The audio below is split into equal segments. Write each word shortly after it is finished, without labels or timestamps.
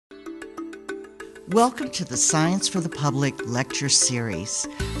Welcome to the Science for the Public lecture series.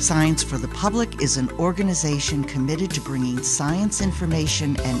 Science for the Public is an organization committed to bringing science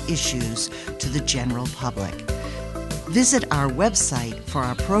information and issues to the general public. Visit our website for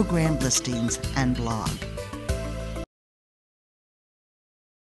our program listings and blog.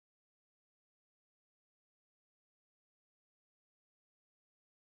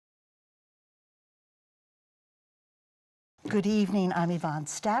 Good evening. I'm Yvonne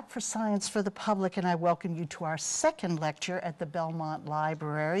Stapp for Science for the Public, and I welcome you to our second lecture at the Belmont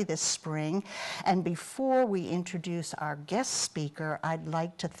Library this spring. And before we introduce our guest speaker, I'd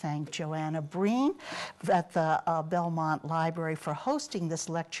like to thank Joanna Breen at the Belmont Library for hosting this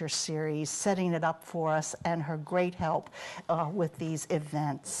lecture series, setting it up for us, and her great help with these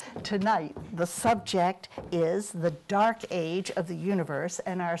events. Tonight, the subject is the dark age of the universe,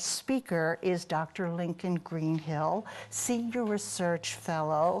 and our speaker is Dr. Lincoln Greenhill, Senior Research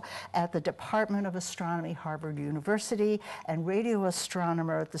Fellow at the Department of Astronomy, Harvard University, and Radio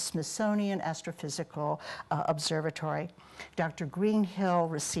Astronomer at the Smithsonian Astrophysical Observatory. Dr. Greenhill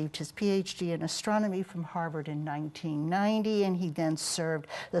received his Ph.D. in astronomy from Harvard in 1990, and he then served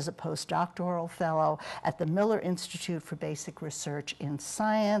as a postdoctoral fellow at the Miller Institute for Basic Research in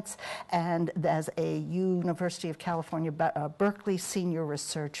Science and as a University of California, Berkeley Senior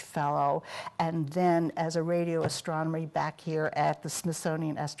Research Fellow, and then as a radio astronomer back here at the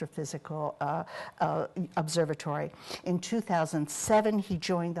Smithsonian Astrophysical Observatory. In 2007, he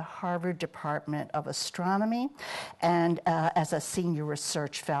joined the Harvard Department of Astronomy and as a senior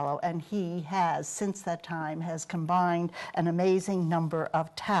research fellow, and he has, since that time, has combined an amazing number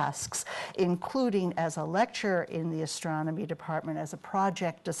of tasks, including as a lecturer in the astronomy department, as a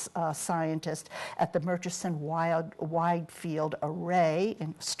project scientist at the Murchison Wide Field Array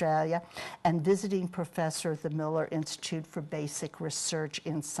in Australia, and visiting professor at the Miller Institute for Basic Research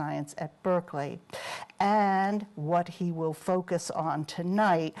in Science at Berkeley. And what he will focus on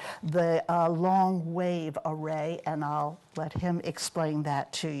tonight, the long wave array, and I'll let him explain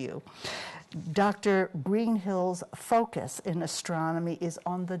that to you. Dr. Greenhill's focus in astronomy is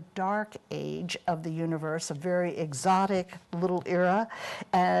on the dark age of the universe, a very exotic little era,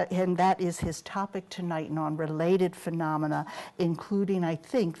 and that is his topic tonight, and on related phenomena, including, I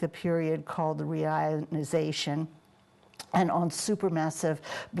think, the period called the reionization, and on supermassive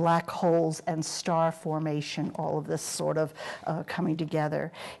black holes and star formation, all of this sort of coming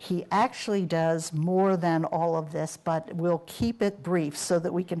together. He actually does more than all of this, but we'll keep it brief so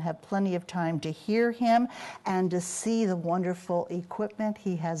that we can have plenty of time to hear him and to see the wonderful equipment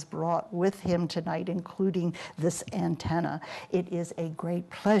he has brought with him tonight, including this antenna. It is a great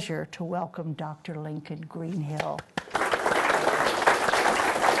pleasure to welcome Dr. Lincoln Greenhill.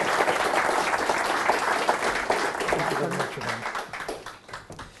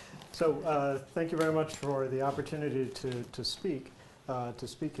 So thank you very much for the opportunity to speak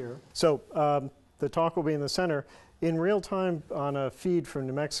here. So the talk will be in the center. In real time on a feed from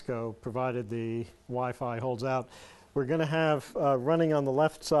New Mexico, provided the Wi-Fi holds out, we're going to have running on the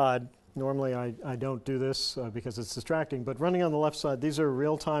left side. Normally I don't do this because it's distracting, but running on the left side, these are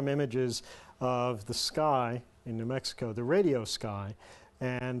real-time images of the sky in New Mexico, the radio sky,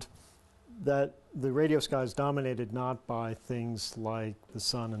 and that the radio sky is dominated not by things like the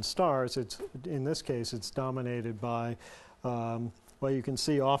sun and stars. It's, in this case, it's dominated by, well, you can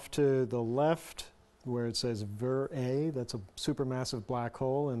see off to the left where it says Vir-A, that's a supermassive black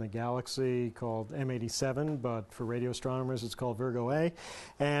hole in a galaxy called M87, but for radio astronomers it's called Virgo A.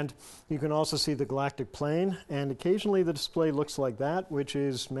 And you can also see the galactic plane, and occasionally the display looks like that, which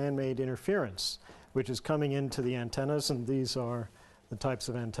is man-made interference, which is coming into the antennas, and these are the types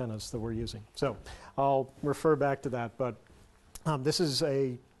of antennas that we're using. So I'll refer back to that, but this is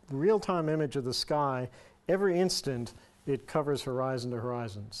a real-time image of the sky. Every instant it covers horizon to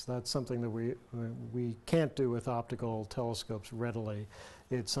horizons. That's something that we can't do with optical telescopes readily.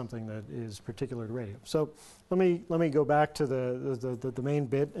 It's something that is particular to radio. So let me go back to the main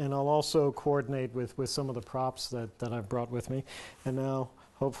bit, and I'll also coordinate with some of the props that I've brought with me. And now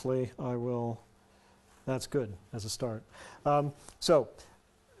hopefully I will. That's good as a start. So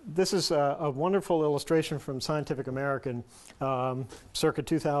this is a wonderful illustration from Scientific American circa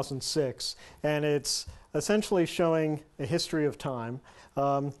 2006, and it's essentially showing a history of time.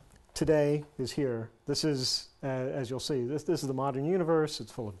 Today is here. This is, as you'll see, this is the modern universe.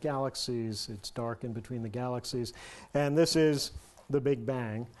 It's full of galaxies. It's dark in between the galaxies. And this is the Big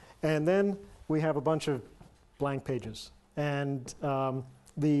Bang. And then we have a bunch of blank pages. And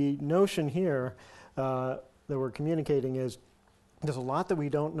the notion here that we're communicating is there's a lot that we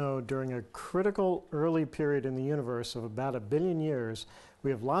don't know during a critical early period in the universe of about 1 billion years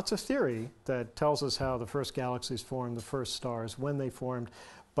we have lots of theory that tells us how the first galaxies formed, the first stars, when they formed,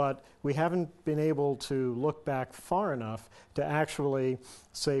 but we haven't been able to look back far enough to actually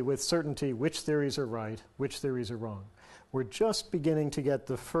say with certainty which theories are right, which theories are wrong. We're just beginning to get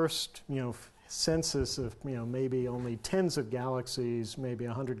the first, census of, maybe only tens of galaxies, maybe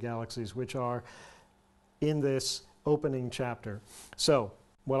 100 galaxies, which are in this opening chapter. So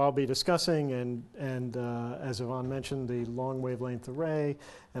what I'll be discussing, and as Yvonne mentioned, the long wavelength array,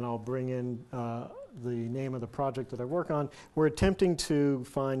 and I'll bring in the name of the project that I work on. We're attempting to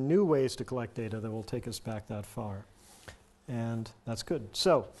find new ways to collect data that will take us back that far. And that's good.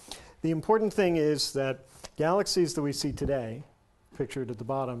 So the important thing is that galaxies that we see today, pictured at the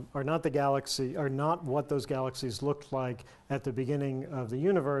bottom, are not what those galaxies looked like at the beginning of the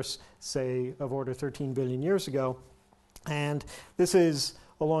universe, say of order 13 billion years ago. And this is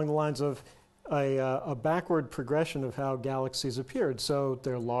along the lines of a backward progression of how galaxies appeared. So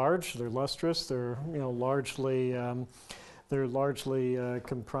they're large, they're lustrous, they're largely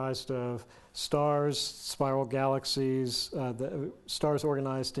comprised of stars, spiral galaxies, the stars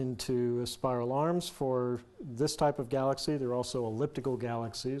organized into spiral arms for this type of galaxy. There are also elliptical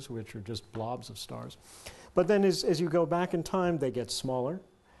galaxies, which are just blobs of stars. But then as you go back in time, they get smaller.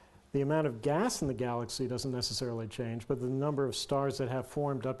 The amount of gas in the galaxy doesn't necessarily change, but the number of stars that have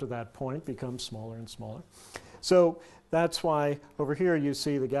formed up to that point becomes smaller and smaller. So that's why over here you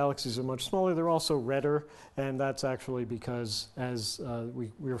see the galaxies are much smaller. They're also redder, and that's actually because, as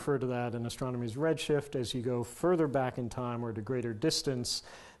we refer to that in astronomy as redshift, as you go further back in time or to greater distance,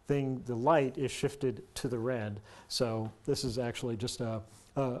 the light is shifted to the red. So this is actually just a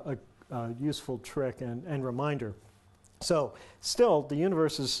useful trick and reminder. So still, the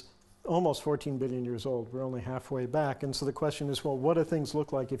universe is almost 14 billion years old. We're only halfway back. And so the question is, well, what do things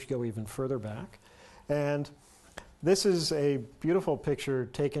look like if you go even further back? And this is a beautiful picture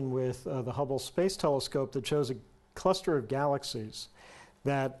taken with the Hubble Space Telescope that shows a cluster of galaxies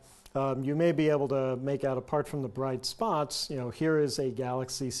that you may be able to make out apart from the bright spots. Here is a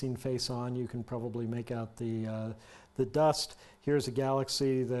galaxy seen face on. You can probably make out the dust. Here's a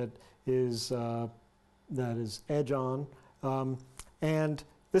galaxy that is edge on. And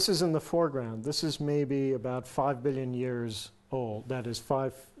this is in the foreground. This is maybe about 5 billion years old. That is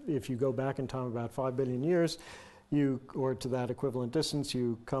if you go back in time about 5 billion years, or to that equivalent distance,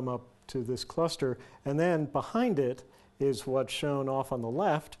 you come up to this cluster. And then behind it is what's shown off on the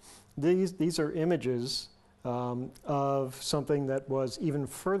left. These are images of something that was even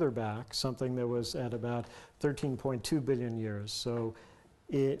further back, something that was at about 13.2 billion years. So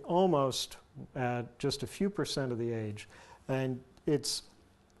it almost at just a few percent of the age. And it's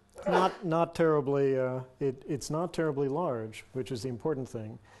not terribly large, which is the important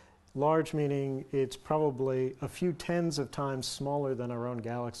thing. Large meaning it's probably a few tens of times smaller than our own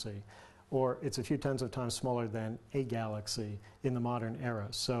galaxy, or it's a few tens of times smaller than a galaxy in the modern era.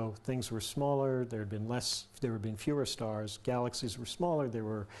 So things were smaller, there had been fewer stars, galaxies were smaller,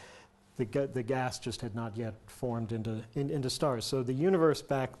 the gas just had not yet formed into stars. So the universe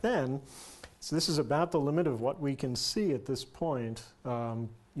back then, so this is about the limit of what we can see at this point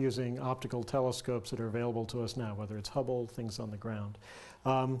using optical telescopes that are available to us now, whether it's Hubble, things on the ground.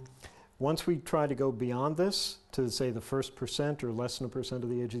 Once we try to go beyond this to, say, the first percent or less than 1% of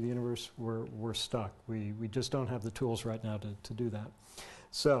the age of the universe, we're stuck. We just don't have the tools right now to do that.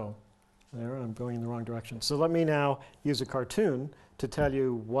 So there, I'm going in the wrong direction. So let me now use a cartoon to tell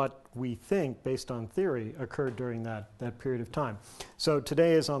you what we think, based on theory, occurred during that period of time. So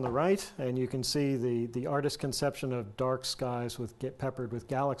today is on the right, and you can see the artist's conception of dark skies peppered with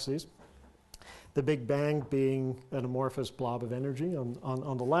galaxies. The Big Bang being an amorphous blob of energy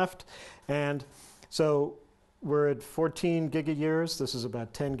on the left. And so we're at 14 gigayears. This is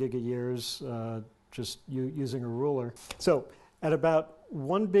about 10 gigayears, just using a ruler. So at about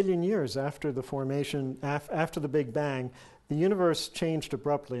 1 billion years after the formation, after the Big Bang, the universe changed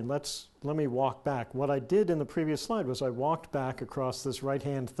abruptly. And let me walk back. What I did in the previous slide was I walked back across this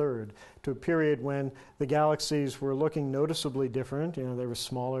right-hand third to a period when the galaxies were looking noticeably different. They were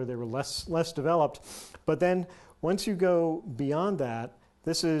smaller, they were less developed. But then once you go beyond that,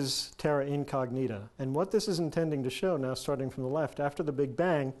 this is terra incognita. And what this is intending to show, now starting from the left, after the Big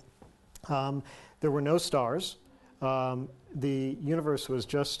Bang, there were no stars. The universe was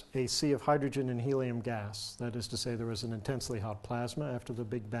just a sea of hydrogen and helium gas. That is to say, there was an intensely hot plasma after the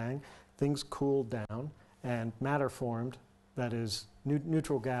Big Bang. Things cooled down, and matter formed, that is,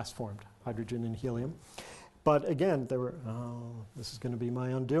 neutral gas formed, hydrogen and helium. But again, this is going to be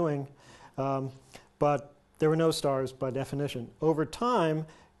my undoing, but there were no stars by definition. Over time,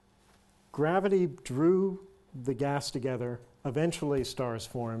 gravity drew the gas together, eventually stars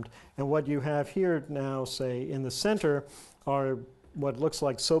formed. And what you have here now, say, in the center are what looks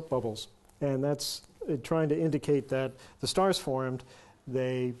like soap bubbles. And that's trying to indicate that the stars formed.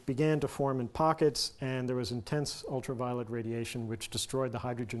 They began to form in pockets, and there was intense ultraviolet radiation which destroyed the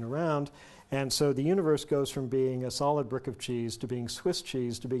hydrogen around. And so the universe goes from being a solid brick of cheese to being Swiss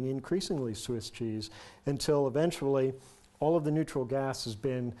cheese to being increasingly Swiss cheese until eventually all of the neutral gas has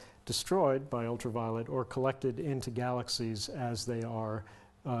been destroyed by ultraviolet or collected into galaxies as they are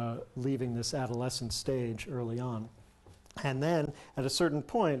leaving this adolescent stage early on. And then at a certain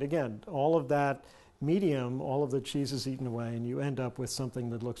point, again, all of that medium, all of the cheese is eaten away, and you end up with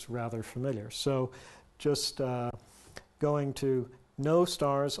something that looks rather familiar. So just going to no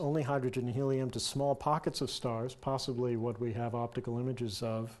stars, only hydrogen and helium, to small pockets of stars, possibly what we have optical images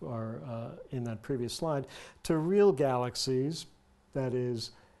of are in that previous slide, to real galaxies, that is,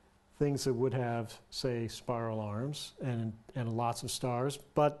 things that would have, say, spiral arms and lots of stars,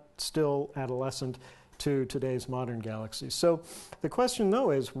 but still adolescent, to today's modern galaxies. So the question, though,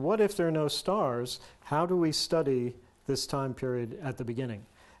 is what if there are no stars? How do we study this time period at the beginning?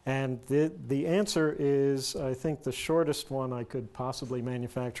 And the answer is, I think, the shortest one I could possibly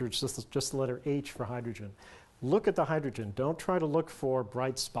manufacture. It's just the letter H for hydrogen. Look at the hydrogen. Don't try to look for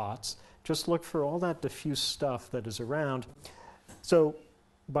bright spots. Just look for all that diffuse stuff that is around. So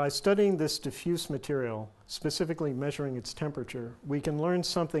by studying this diffuse material, specifically measuring its temperature, we can learn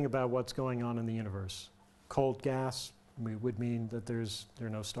something about what's going on in the universe. Cold gas would mean that there are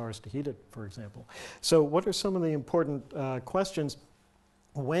no stars to heat it, for example. So what are some of the important questions?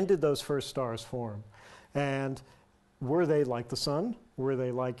 When did those first stars form? And were they like the sun? Were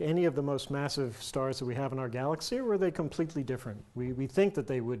they like any of the most massive stars that we have in our galaxy, or were they completely different? We think that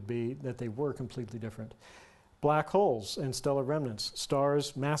they were completely different. Black holes and stellar remnants.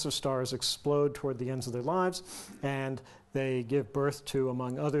 Stars, massive stars, explode toward the ends of their lives, and they give birth to,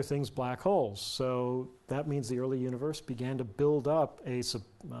 among other things, black holes. So that means the early universe began to build up a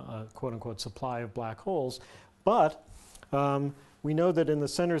quote-unquote supply of black holes. But we know that in the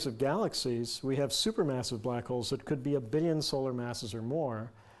centers of galaxies, we have supermassive black holes that could be 1 billion solar masses or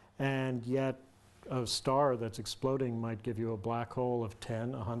more, and yet a star that's exploding might give you a black hole of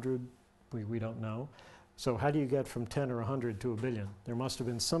 10, 100, we don't know. So how do you get from 10 or 100 to 1 billion? There must have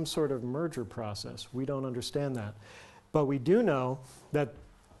been some sort of merger process. We don't understand that. But we do know that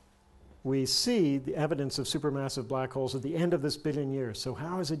we see the evidence of supermassive black holes at the end of this 1 billion years. So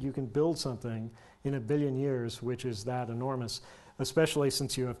how is it you can build something in 1 billion years which is that enormous, especially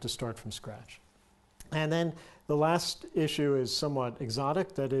since you have to start from scratch? And then the last issue is somewhat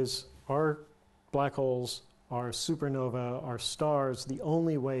exotic. That is, are black holes, are supernova, are stars the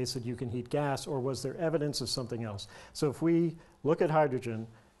only ways that you can heat gas, or was there evidence of something else? So if we look at hydrogen,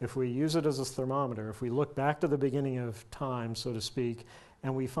 if we use it as a thermometer, if we look back to the beginning of time, so to speak,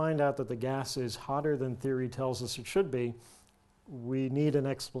 and we find out that the gas is hotter than theory tells us it should be, we need an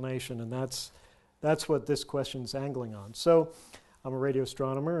explanation, and that's what this question's angling on. So I'm a radio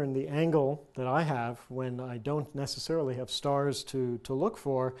astronomer, and the angle that I have when I don't necessarily have stars to look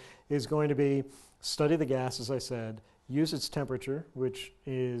for is going to be study the gas, as I said, use its temperature, which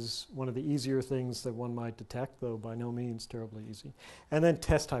is one of the easier things that one might detect, though by no means terribly easy, and then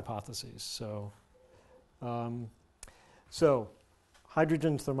test hypotheses. So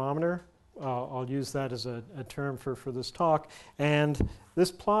hydrogen thermometer, I'll use that as a term for this talk, and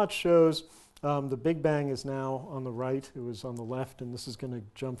this plot shows the Big Bang is now on the right. It was on the left, and this is going to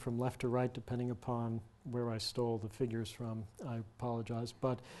jump from left to right depending upon where I stole the figures from. I apologize.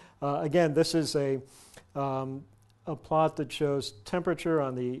 But again, this is a plot that shows temperature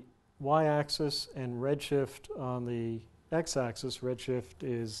on the y-axis and redshift on the x-axis. Redshift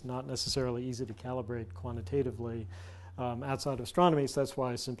is not necessarily easy to calibrate quantitatively outside of astronomy, so that's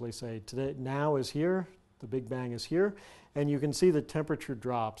why I simply say today, now is here, the Big Bang is here, and you can see the temperature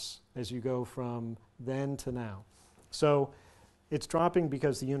drops as you go from then to now. So it's dropping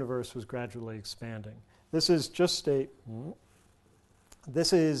because the universe was gradually expanding. This is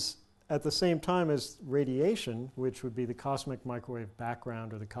at the same time as radiation, which would be the cosmic microwave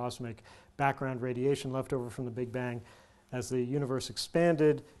background or the cosmic background radiation left over from the Big Bang. As the universe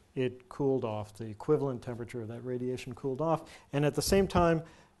expanded, it cooled off. The equivalent temperature of that radiation cooled off. And at the same time,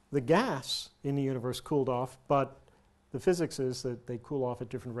 the gas in the universe cooled off, but the physics is that they cool off at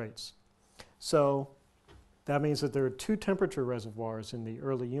different rates. So that means that there are two temperature reservoirs in the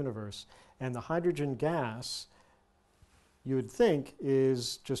early universe, and the hydrogen gas, you would think,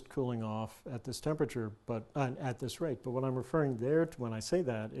 is just cooling off at this temperature, but at this rate. But what I'm referring there to when I say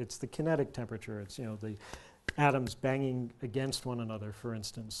that, it's the kinetic temperature. It's the atoms banging against one another, for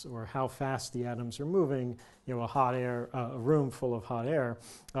instance, or how fast the atoms are moving. You know, a room full of hot air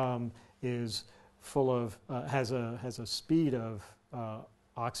is full of has a speed of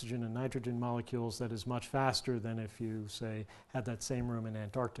oxygen and nitrogen molecules that is much faster than if you, say, had that same room in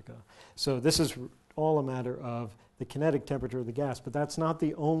Antarctica. So this is all a matter of the kinetic temperature of the gas, but that's not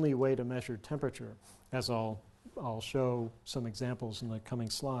the only way to measure temperature, as I'll show some examples in the coming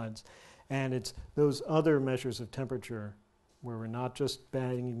slides. And it's those other measures of temperature where we're not just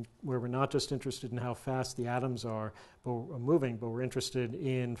interested in how fast the atoms are moving, but we're interested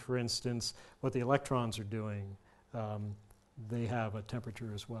in, for instance, what the electrons are doing. They have a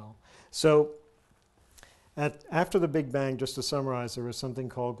temperature as well. So after the Big Bang, just to summarize, there was something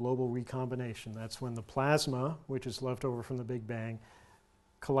called global recombination. That's when the plasma, which is left over from the Big Bang,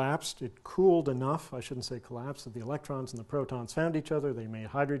 collapsed. It cooled enough, I shouldn't say collapsed, that the electrons and the protons found each other. They made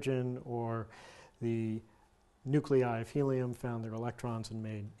hydrogen, or the nuclei of helium found their electrons and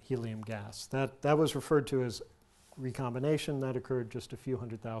made helium gas. That was referred to as recombination. That occurred just a few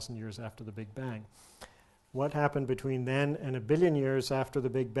 100,000 years after the Big Bang. What happened between then and 1 billion years after the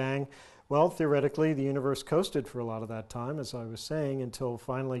Big Bang? Well, theoretically, the universe coasted for a lot of that time, as I was saying, until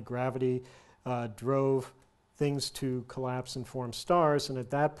finally gravity drove things to collapse and form stars, and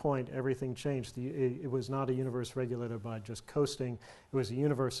at that point, everything changed. It was not a universe regulated by just coasting. It was a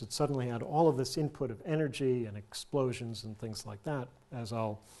universe that suddenly had all of this input of energy and explosions and things like that, as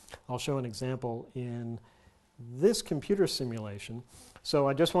I'll show an example in this computer simulation. So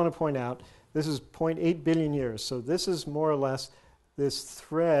I just want to point out, this is 0.8 billion years. So this is more or less this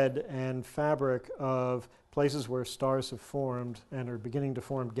thread and fabric of places where stars have formed and are beginning to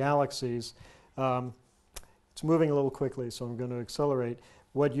form galaxies. It's moving a little quickly, so I'm going to accelerate.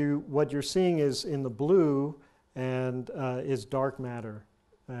 What you're seeing is in the blue and is dark matter.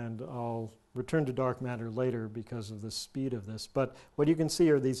 And I'll return to dark matter later because of the speed of this. But what you can see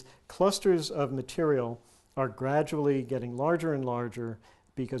are these clusters of material are gradually getting larger and larger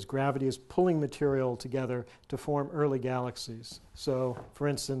because gravity is pulling material together to form early galaxies. So, for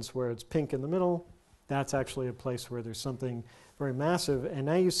instance, where it's pink in the middle, that's actually a place where there's something very massive. And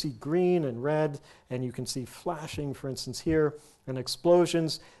now you see green and red, and you can see flashing, for instance, here, and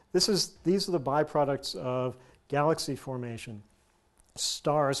explosions. These are the byproducts of galaxy formation.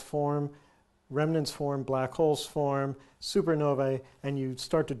 Stars form, remnants form, black holes form, supernovae, and you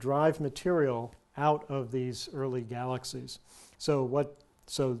start to drive material out of these early galaxies.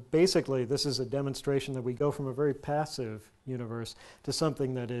 So basically, this is a demonstration that we go from a very passive universe to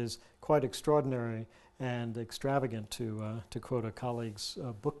something that is quite extraordinary and extravagant, to quote a colleague's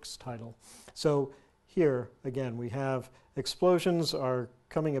book's title. So here, again, we have explosions are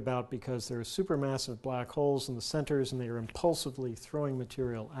coming about because there are supermassive black holes in the centers, and they are impulsively throwing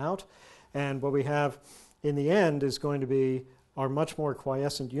material out. And what we have in the end is going to be our much more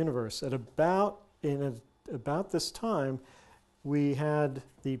quiescent universe. At about this time, we had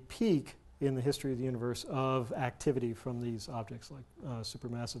the peak in the history of the universe of activity from these objects like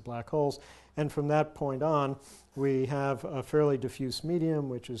supermassive black holes. And from that point on, we have a fairly diffuse medium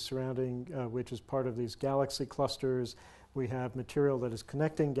which is which is part of these galaxy clusters. We have material that is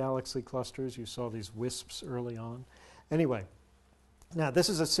connecting galaxy clusters. You saw these wisps early on. Anyway, now this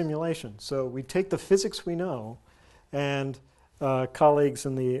is a simulation. So we take the physics we know, and colleagues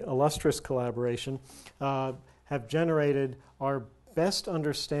in the illustrious collaboration have generated our best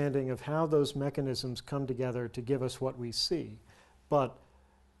understanding of how those mechanisms come together to give us what we see. But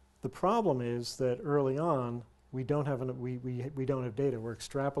the problem is that early on, we don't have data. We're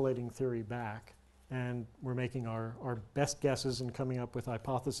extrapolating theory back, and we're making our best guesses and coming up with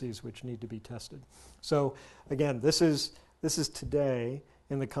hypotheses which need to be tested. So again, this is today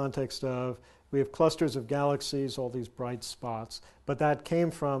in the context of we have clusters of galaxies, all these bright spots, but that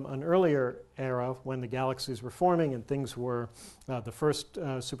came from an earlier era when the galaxies were forming and things were, the first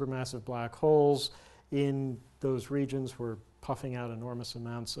supermassive black holes in those regions were puffing out enormous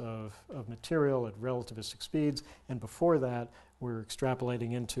amounts of material at relativistic speeds, and before that we're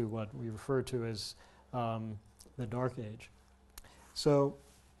extrapolating into what we refer to as the dark age. So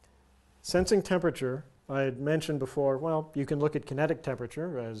sensing temperature, I had mentioned before, well, you can look at kinetic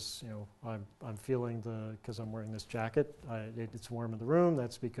temperature as, you know, I'm feeling because I'm wearing this jacket, it's warm in the room.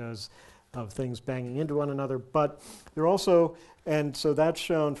 That's because of things banging into one another. But there are also, and so that's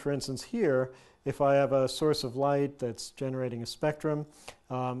shown, for instance, here, if I have a source of light that's generating a spectrum,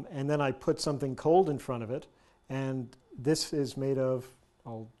 and then I put something cold in front of it, and this is made of,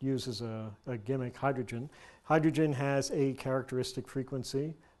 I'll use as a gimmick, hydrogen. Hydrogen has a characteristic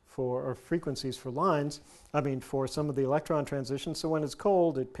frequency or frequencies for lines, for some of the electron transitions. So when it's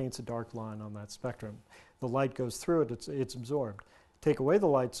cold, it paints a dark line on that spectrum. The light goes through it, it's absorbed. Take away the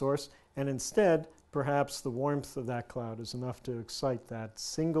light source, and instead, perhaps the warmth of that cloud is enough to excite that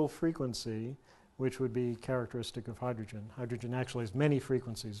single frequency, which would be characteristic of hydrogen. Hydrogen actually has many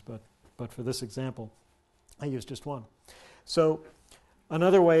frequencies, but for this example, I use just one. So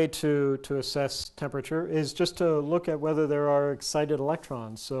another way to assess temperature is just to look at whether there are excited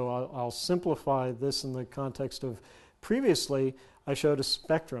electrons. So I'll simplify this in the context of previously I showed a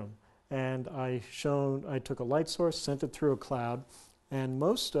spectrum, and I took a light source, sent it through a cloud, and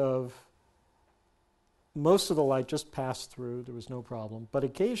most of the light just passed through. There was no problem. But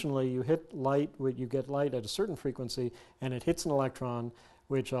occasionally you hit light, you get light at a certain frequency, and it hits an electron,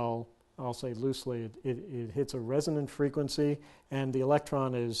 which I'll say loosely, it hits a resonant frequency, and the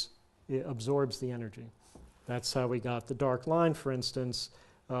electron it absorbs the energy. That's how we got the dark line, for instance.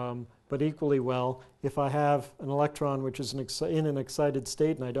 But equally well, if I have an electron which is in an excited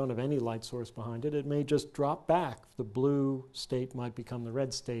state and I don't have any light source behind it, it may just drop back. The blue state might become the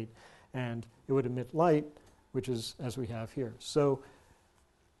red state, and it would emit light, which is as we have here. So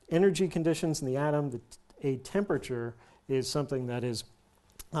energy conditions in the atom, a temperature is something that is,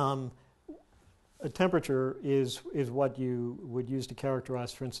 a temperature is what you would use to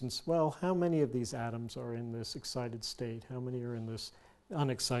characterize, for instance, well, how many of these atoms are in this excited state? How many are in this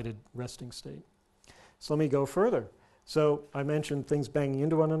unexcited resting state? So let me go further. So I mentioned things banging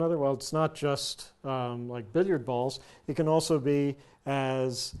into one another. Well, it's not just like billiard balls. It can also be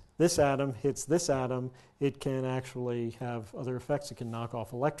as this atom hits this atom, it can actually have other effects. It can knock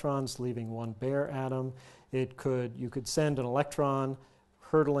off electrons, leaving one bare atom. You could send an electron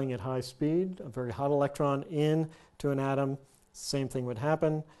hurtling at high speed, a very hot electron, in to an atom. Same thing would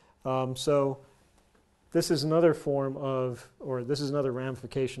happen. So this is another form of, or this is another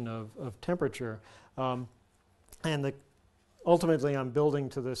ramification of temperature. And ultimately, I'm building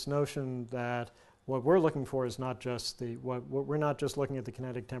to this notion that what we're looking for is not just we're not just looking at the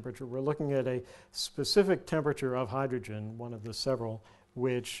kinetic temperature. We're looking at a specific temperature of hydrogen, one of the several,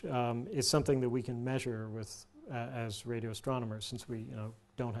 which is something that we can measure with as radio astronomers, since we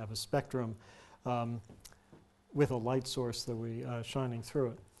don't have a spectrum with a light source that we shining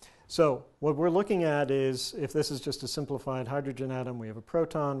through it. So what we're looking at is, if this is just a simplified hydrogen atom, we have a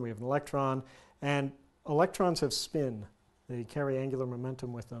proton, we have an electron, and electrons have spin. They carry angular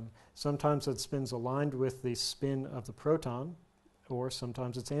momentum with them. Sometimes that spin's aligned with the spin of the proton, or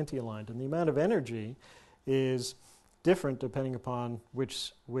sometimes it's anti-aligned. And the amount of energy is different depending upon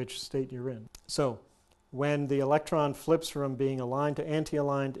which state you're in. So when the electron flips from being aligned to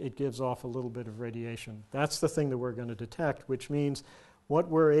anti-aligned, it gives off a little bit of radiation. That's the thing that we're going to detect, which means what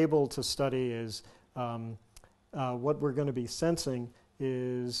we're able to study is, what we're going to be sensing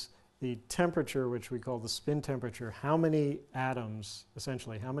is the temperature, which we call the spin temperature. How many atoms,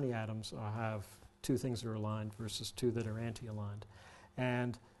 essentially, how many atoms have two things that are aligned versus two that are anti-aligned?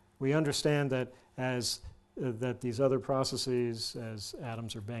 And we understand that that these other processes, as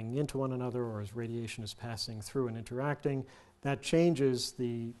atoms are banging into one another or as radiation is passing through and interacting, that changes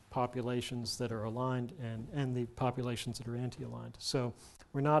the populations that are aligned and the populations that are anti-aligned. So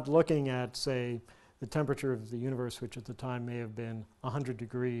we're not looking at, say, the temperature of the universe, which at the time may have been 100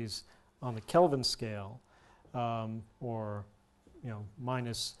 degrees on the Kelvin scale, or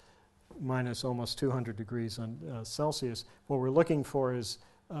minus almost 200 degrees on Celsius. What we're looking for is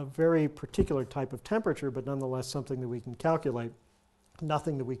a very particular type of temperature, but nonetheless something that we can calculate,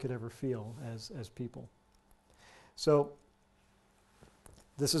 nothing that we could ever feel as people. So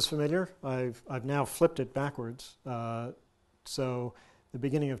this is familiar. I've now flipped it backwards. So the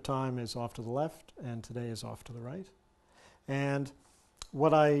beginning of time is off to the left, and today is off to the right. And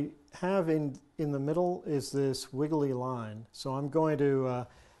what I have in the middle is this wiggly line. So I'm going to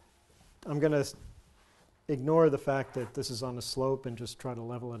ignore the fact that this is on a slope and just try to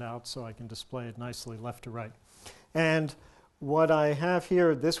level it out so I can display it nicely left to right. And what I have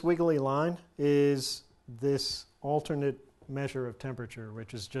here, this wiggly line, is this alternate measure of temperature,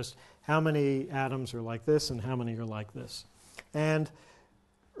 which is just how many atoms are like this and how many are like this. And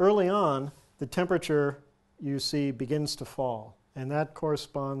early on, the temperature, you see, begins to fall. And that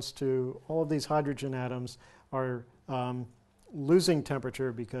corresponds to all of these hydrogen atoms are losing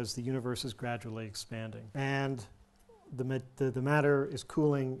temperature because the universe is gradually expanding. And the matter is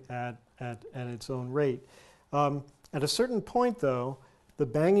cooling at its own rate. At a certain point, though, the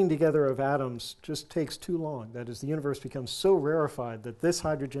banging together of atoms just takes too long. That is, the universe becomes so rarefied that this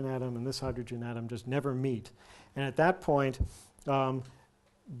hydrogen atom and this hydrogen atom just never meet. And at that point,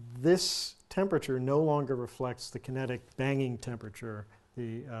 this temperature no longer reflects the kinetic banging temperature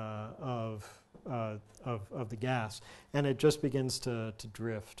the gas, and it just begins to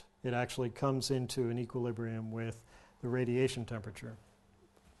drift. It actually comes into an equilibrium with the radiation temperature.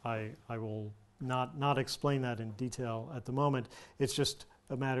 I will not explain that in detail at the moment. It's just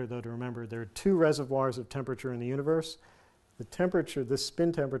a matter, though, to remember there are two reservoirs of temperature in the universe. The temperature, this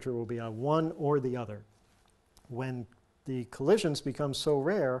spin temperature, will be on one or the other. When the collisions become so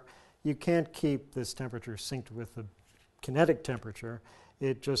rare, you can't keep this temperature synced with the kinetic temperature.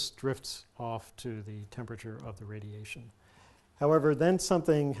 It just drifts off to the temperature of the radiation. However, then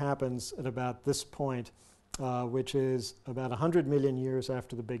something happens at about this point, which is about 100 million years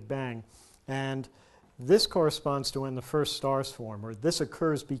after the Big Bang. And this corresponds to when the first stars form, or this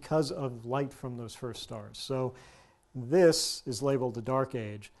occurs because of light from those first stars. So this is labeled the dark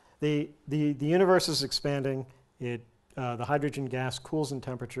age. The universe is expanding. The hydrogen gas cools in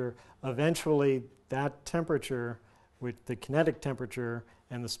temperature. Eventually, that temperature, with the kinetic temperature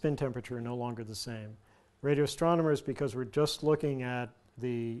and the spin temperature, are no longer the same. Radio astronomers, because we're just looking at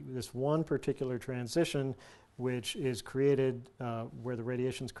this one particular transition, which is created where the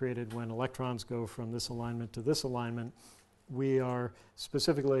radiation is created when electrons go from this alignment to this alignment, we are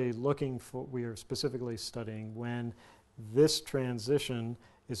specifically studying when this transition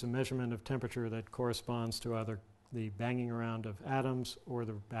is a measurement of temperature that corresponds to either the banging around of atoms or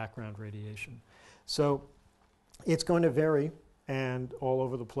the background radiation. So it's going to vary and all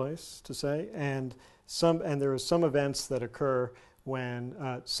over the place, to say, and there are some events that occur when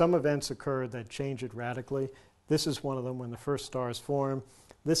some events occur that change it radically. This is one of them, when the first stars form.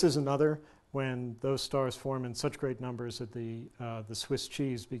 This is another, when those stars form in such great numbers that the Swiss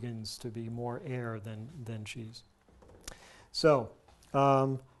cheese begins to be more air than cheese. So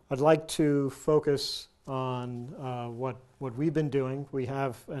I'd like to focus on what we've been doing. We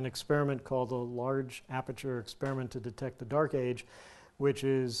have an experiment called the Large Aperture Experiment to Detect the Dark Age, which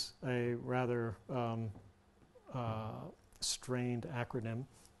is a rather strained acronym,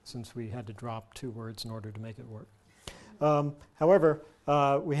 since we had to drop 2 words in order to make it work. However,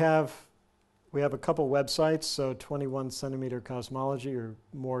 we have a couple websites, so 21 centimeter cosmology, or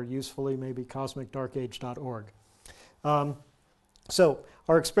more usefully maybe cosmicdarkage.org. So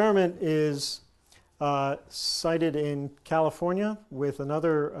our experiment is sited in California with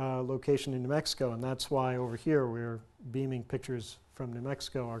another location in New Mexico, and that's why over here we're beaming pictures from New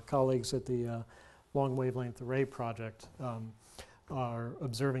Mexico. Our colleagues at the Long Wavelength Array Project are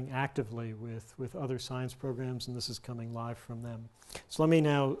observing actively with other science programs, and this is coming live from them. So let me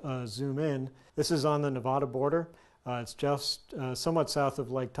now zoom in. This is on the Nevada border. It's just somewhat south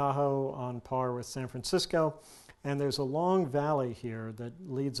of Lake Tahoe, on par with San Francisco, and there's a long valley here that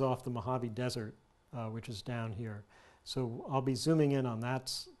leads off the Mojave Desert, which is down here. So I'll be zooming in on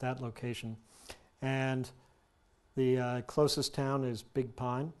that location. And the closest town is Big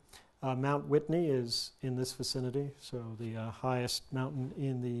Pine. Mount Whitney is in this vicinity, so the highest mountain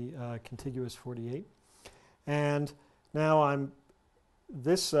in the contiguous 48. And now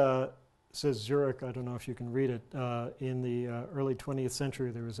this says Zurich. I don't know if you can read it. In the early 20th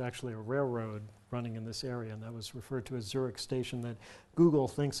century, there was actually a railroad running in this area, and that was referred to as Zurich Station. That Google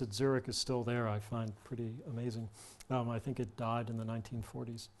thinks that Zurich is still there, I find pretty amazing. I think it died in the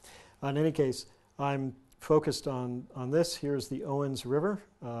 1940s. In any case, I'm focused on this. Here's the Owens River,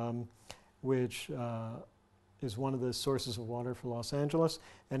 which is one of the sources of water for Los Angeles.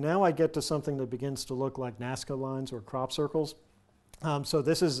 And now I get to something that begins to look like Nazca lines or crop circles. So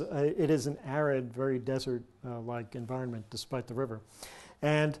it is an arid, very desert-like environment despite the river.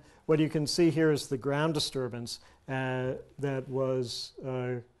 And what you can see here is the ground disturbance that was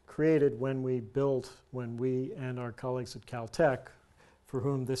created when we and our colleagues at Caltech, for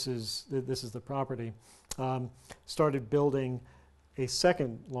whom this is the property, started building a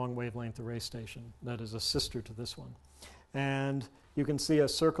second long wavelength array station that is a sister to this one. And you can see a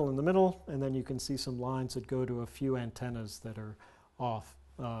circle in the middle, and then you can see some lines that go to a few antennas that are off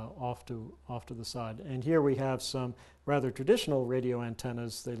to the side. And here we have some rather traditional radio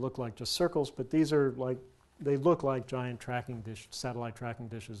antennas. They look like just circles, but they look like giant satellite tracking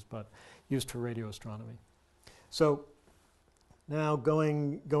dishes, but used for radio astronomy. So now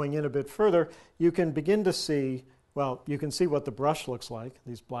going in a bit further, you can begin to see, you can see what the brush looks like,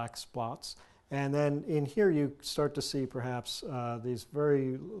 these black spots. And then in here you start to see perhaps these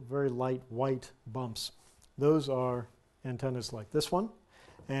very, very light white bumps. Those are antennas like this one.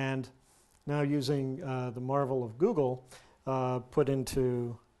 And now using the marvel of Google put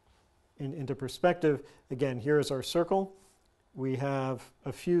into perspective, again, here is our circle. We have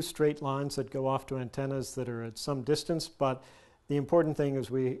a few straight lines that go off to antennas that are at some distance, but the important thing is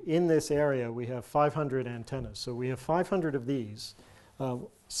in this area we have 500 antennas. So we have 500 of these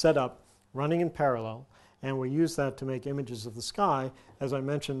set up, running in parallel, and we use that to make images of the sky. As I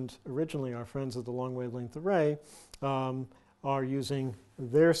mentioned originally, our friends at the Long Wavelength Array are using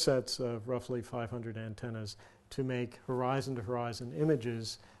their sets of roughly 500 antennas to make horizon-to-horizon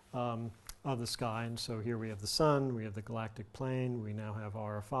images of the sky. And so here we have the sun, we have the galactic plane, we now have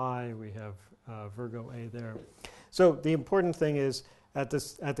RFI, we have Virgo A there. So the important thing is at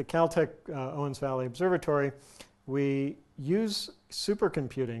the Caltech Owens Valley Observatory, we use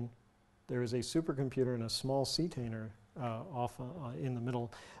supercomputing. There is a supercomputer and a small CTANer off in the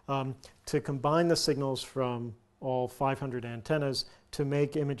middle to combine the signals from all 500 antennas to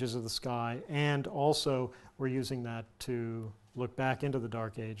make images of the sky, and also we're using that to look back into the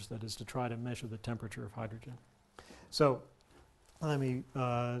dark age, that is to try to measure the temperature of hydrogen. So let me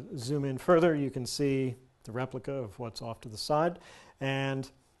zoom in further. You can see the replica of what's off to the side,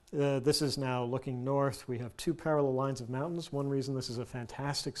 and this is now looking north. We have two parallel lines of mountains. One reason this is a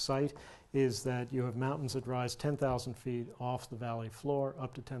fantastic site is that you have mountains that rise 10,000 feet off the valley floor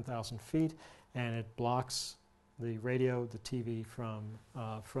up to 10,000 feet, and it blocks the radio, the TV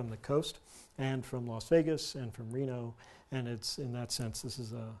from the coast and from Las Vegas and from Reno, and it's, in that sense, this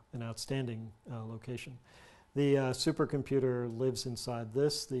is an outstanding location. The supercomputer lives inside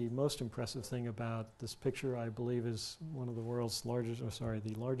this. The most impressive thing about this picture, I believe, is one of the world's largest,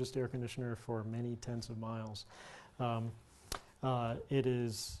 the largest air conditioner for many tens of miles. It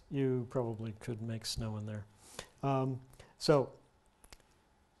is, you probably could make snow in there. So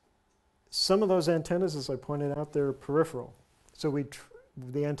some of those antennas, as I pointed out, they're peripheral. So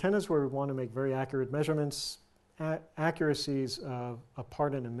the antennas where we want to make very accurate measurements, accuracies of a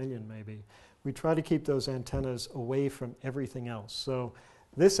part in a million maybe, we try to keep those antennas away from everything else. So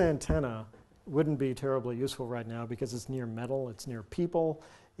this antenna wouldn't be terribly useful right now because it's near metal, it's near people.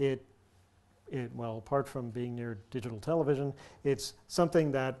 Well, apart from being near digital television, it's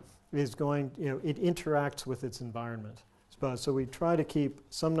something that is going, it interacts with its environment. So we try to keep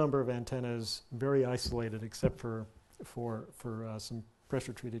some number of antennas very isolated, except for some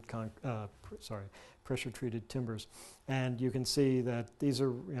pressure-treated pressure-treated timbers. And you can see that these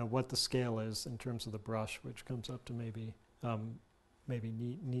are what the scale is in terms of the brush, which comes up to maybe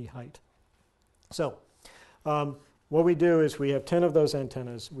knee height. So what we do is we have 10 of those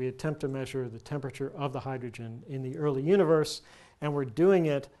antennas. We attempt to measure the temperature of the hydrogen in the early universe, and we're doing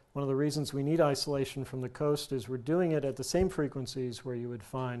it. One of the reasons we need isolation from the coast is we're doing it at the same frequencies where you would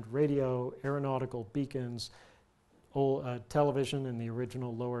find radio, aeronautical beacons, television in the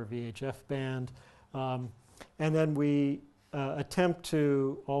original lower VHF band. And then we attempt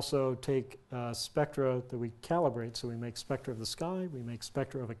to also take spectra that we calibrate. So we make spectra of the sky, we make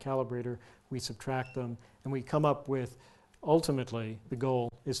spectra of a calibrator, we subtract them, and we come up with, ultimately, the goal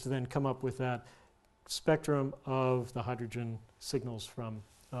is to then come up with that spectrum of the hydrogen signals from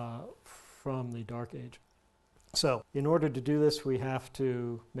the dark age. So in order to do this, we have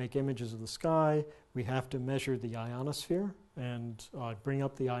to make images of the sky, we have to measure the ionosphere, and bring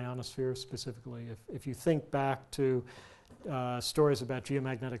up the ionosphere specifically. If you think back to stories about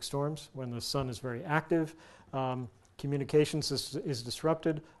geomagnetic storms, when the sun is very active, communications is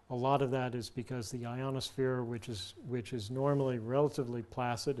disrupted. A lot of that is because the ionosphere, which is normally relatively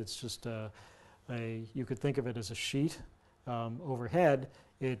placid, it's just you could think of it as a sheet overhead,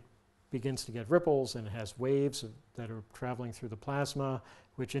 it begins to get ripples and it has waves that are traveling through the plasma,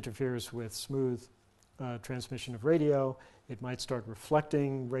 which interferes with smooth transmission of radio. It might start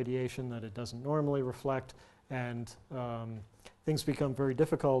reflecting radiation that it doesn't normally reflect, and things become very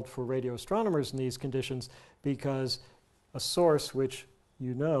difficult for radio astronomers in these conditions because a source which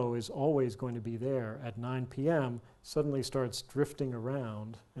is always going to be there at 9 p.m. suddenly starts drifting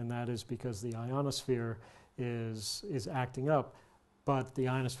around, and that is because the ionosphere is acting up. But the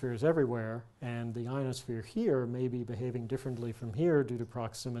ionosphere is everywhere, and the ionosphere here may be behaving differently from here due to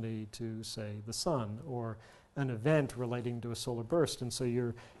proximity to, say, the sun or an event relating to a solar burst. And so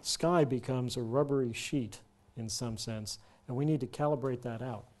your sky becomes a rubbery sheet in some sense, and we need to calibrate that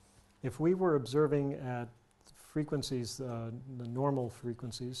out. If we were observing at frequencies, the normal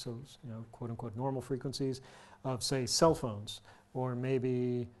frequencies, so quote-unquote normal frequencies of, say, cell phones, or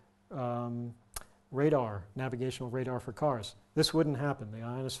maybe radar, navigational radar for cars, this wouldn't happen. The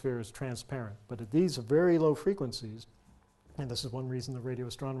ionosphere is transparent. But at these very low frequencies, and this is one reason the radio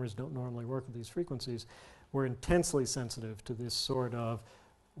astronomers don't normally work at these frequencies, we're intensely sensitive to this sort of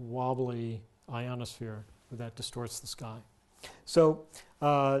wobbly ionosphere that distorts the sky. So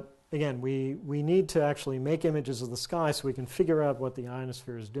again, we need to actually make images of the sky so we can figure out what the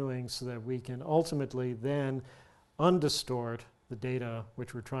ionosphere is doing so that we can ultimately then undistort the data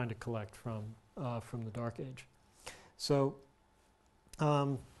which we're trying to collect from the dark age. So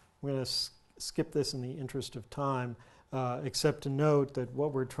I'm going to skip this in the interest of time, except to note that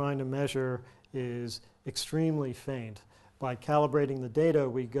what we're trying to measure is extremely faint. By calibrating the data,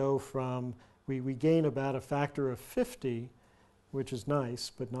 we go from, we gain about a factor of 50, which is nice,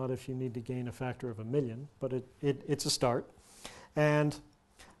 but not if you need to gain a factor of 1,000,000, but it's a start. And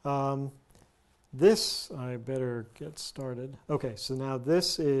this, I better get started. Okay, so now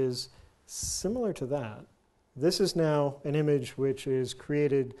this is similar to that. This is now an image which is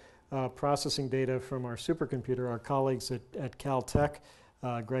created processing data from our supercomputer. Our colleagues at Caltech,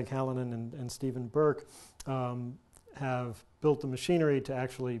 Greg Hallinan and Stephen Burke, have built the machinery to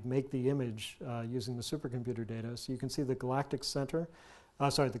actually make the image using the supercomputer data. So you can see the galactic center,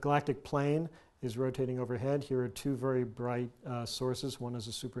 the galactic plane is rotating overhead. Here are two very bright sources. One is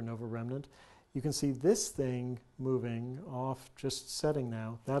a supernova remnant. You can see this thing moving off, just setting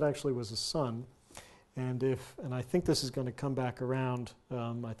now. That actually was a sun. And I think this is going to come back around.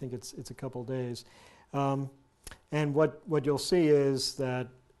 I think it's a couple days. And what you'll see is that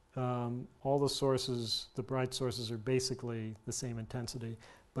all the sources, the bright sources, are basically the same intensity.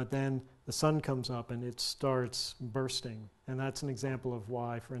 But then the sun comes up and it starts bursting. And that's an example of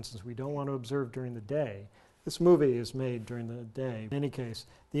why, for instance, we don't want to observe during the day. This movie is made during the day. In any case,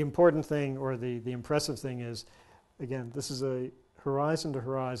 the important thing, or the impressive thing is, again, this is a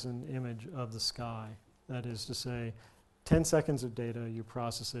horizon-to-horizon image of the sky. That is to say, 10 seconds of data, you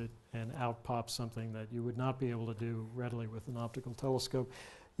process it, and out pops something that you would not be able to do readily with an optical telescope.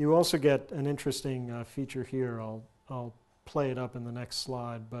 You also get an interesting feature here. I'll play it up in the next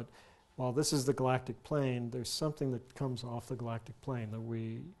slide, but while this is the galactic plane, there's something that comes off the galactic plane that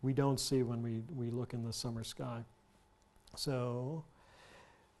we don't see when we look in the summer sky. So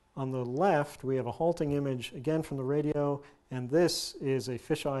on the left, we have a halting image, again from the radio, and this is a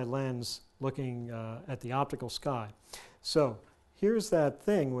fisheye lens looking at the optical sky. So here's that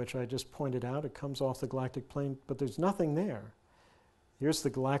thing which I just pointed out. It comes off the galactic plane, but there's nothing there. Here's the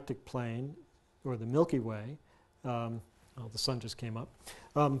galactic plane, or the Milky Way. Oh, the sun just came up.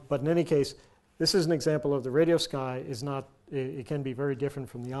 But in any case, this is an example of the radio sky is not, it can be very different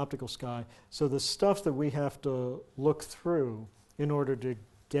from the optical sky. So the stuff that we have to look through in order to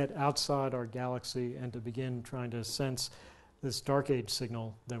get outside our galaxy and to begin trying to sense this dark age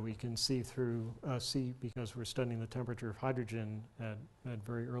signal that we can see through, because we're studying the temperature of hydrogen at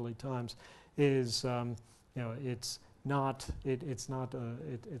very early times, is, it's not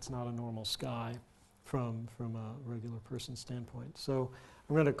a normal sky from a regular person's standpoint. So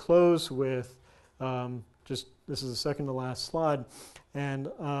I'm going to close with this is the second to last slide,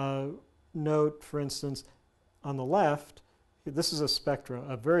 and note, for instance, on the left, this is a spectra,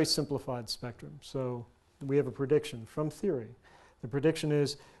 a very simplified spectrum. So we have a prediction from theory. The prediction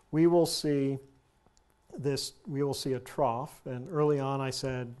is we will see a trough, and early on I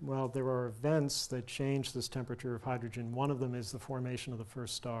said, well, there are events that change this temperature of hydrogen. One of them is the formation of the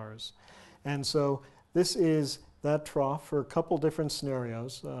first stars. And so this is that trough for a couple different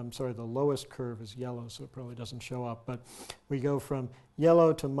scenarios. I'm sorry, the lowest curve is yellow, so it probably doesn't show up, but we go from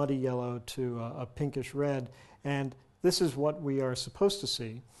yellow to muddy yellow to a pinkish red, and this is what we are supposed to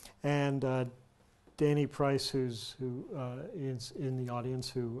see. And Danny Price, who is in the audience,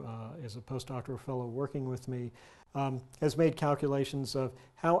 who is a postdoctoral fellow working with me, has made calculations of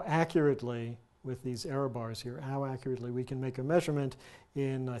how accurately, with these error bars here, how accurately we can make a measurement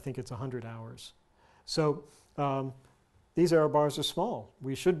in, I think it's 100 hours. So these error bars are small.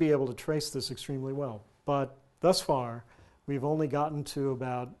 We should be able to trace this extremely well. But thus far, we've only gotten to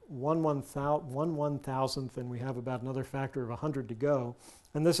about 1/1000th, and we have about another factor of 100 to go.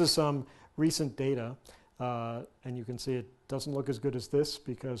 And this is some recent data. And you can see it doesn't look as good as this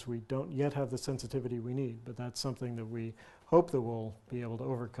because we don't yet have the sensitivity we need. But that's something that we hope that we'll be able to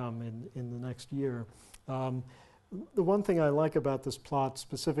overcome in the next year. The one thing I like about this plot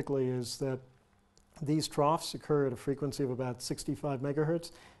specifically is that these troughs occur at a frequency of about 65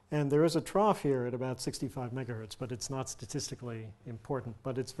 megahertz. And there is a trough here at about 65 megahertz, but it's not statistically important.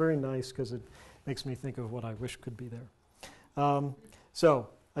 But it's very nice because it makes me think of what I wish could be there. So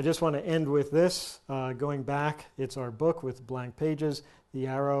I just want to end with this. Going back, it's our book with blank pages. The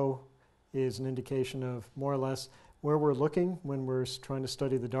arrow is an indication of more or less where we're looking when we're trying to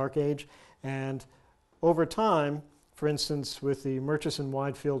study the dark age. And over time, for instance, with the Murchison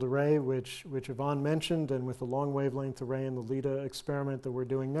Wide Field Array, which Yvonne mentioned, and with the long wavelength array and the LIDA experiment that we're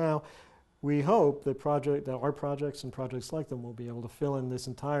doing now, we hope that our projects and projects like them will be able to fill in this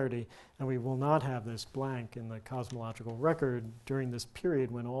entirety, and we will not have this blank in the cosmological record during this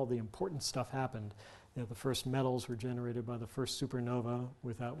period when all the important stuff happened. The first metals were generated by the first supernova,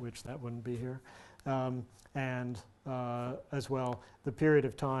 without which that wouldn't be here. and as well the period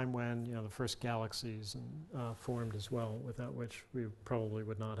of time when the first galaxies formed as well, without which we probably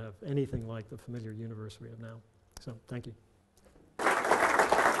would not have anything like the familiar universe we have now. So thank you.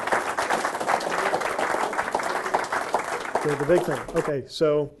 So the big thing. Okay,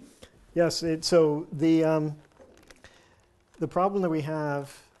 so yes, the problem that we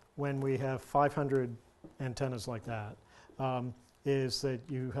have when we have 500 antennas like that is that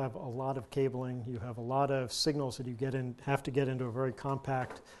you have a lot of cabling, you have a lot of signals that you have to get into a very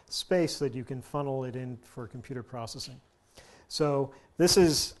compact space that you can funnel it in for computer processing. So this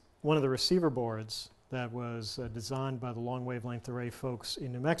is one of the receiver boards that was designed by the long wavelength array folks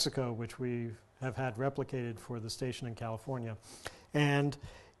in New Mexico, which we have had replicated for the station in California. And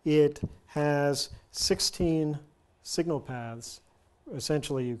it has 16 signal paths.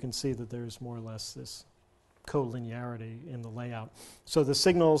 Essentially, you can see that there's more or less this collinearity in the layout. So the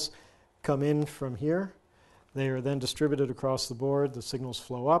signals come in from here. They are then distributed across the board. The signals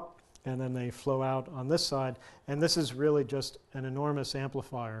flow up, and then they flow out on this side. And this is really just an enormous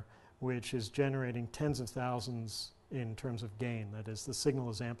amplifier, which is generating tens of thousands in terms of gain. That is, the signal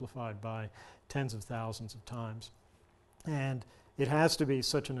is amplified by tens of thousands of times. And it has to be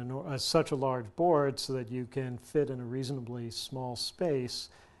such a large board so that you can fit in a reasonably small space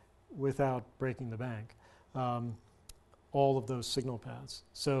without breaking the bank. All of those signal paths.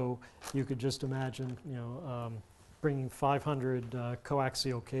 So you could just imagine, bringing 500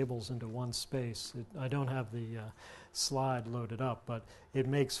 coaxial cables into one space. I don't have the slide loaded up, but it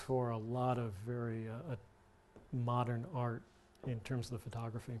makes for a lot of very modern art in terms of the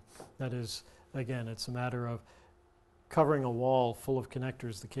photography. That is, again, it's a matter of covering a wall full of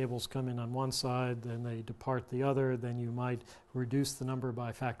connectors. The cables come in on one side, then they depart the other, then you might reduce the number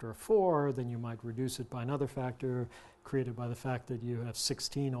by a factor of 4, then you might reduce it by another factor created by the fact that you have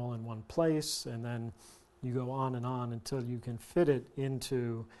 16 all in one place, and then you go on and on until you can fit it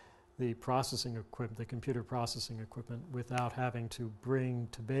into the processing equipment, the computer processing equipment, without having to bring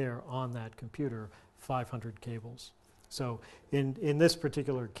to bear on that computer 500 cables. So in this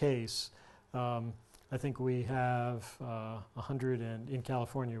particular case, I think we have 100, and in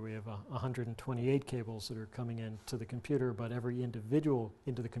California we have 128 cables that are coming into the computer, but every individual,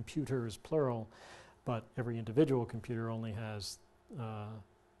 into the computer is plural, but every individual computer only has,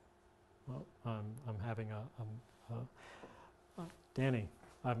 well, I'm having Danny,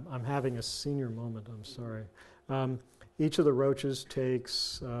 I'm having a senior moment, I'm sorry. Each of the roaches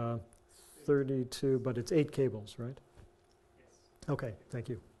takes 32, but it's 8 cables, right? Yes. Okay, thank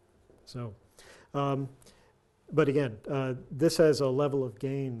you. So, but again, this has a level of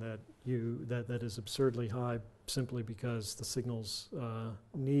gain that is absurdly high, simply because the signals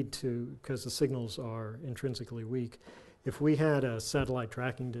because the signals are intrinsically weak. If we had a satellite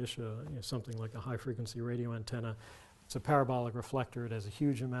tracking dish, something like a high-frequency radio antenna, it's a parabolic reflector. It has a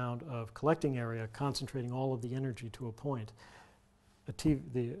huge amount of collecting area, concentrating all of the energy to a point.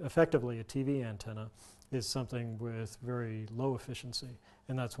 Effectively, a TV antenna is something with very low efficiency,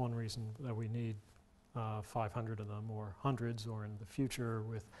 and that's one reason that we need 500 of them, or hundreds, or in the future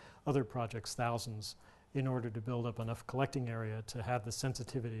with other projects, thousands, in order to build up enough collecting area to have the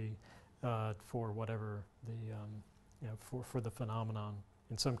sensitivity for whatever the for the phenomenon.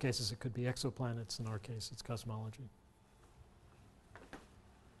 In some cases, it could be exoplanets. In our case, it's cosmology.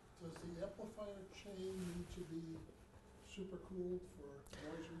 Does the amplifier chain need to be supercooled for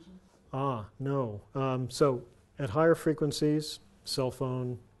noise reasons? No. So at higher frequencies, cell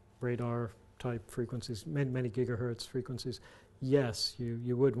phone, radar type frequencies, many gigahertz frequencies, yes,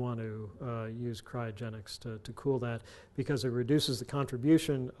 you would want to use cryogenics to cool that, because it reduces the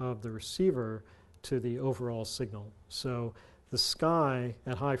contribution of the receiver to the overall signal. So the sky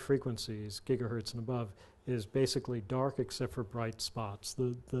at high frequencies, gigahertz and above, is basically dark except for bright spots.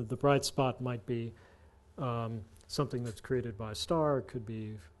 The bright spot might be something that's created by a star. It could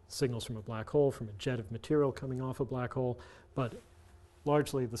be signals from a black hole, from a jet of material coming off a black hole, but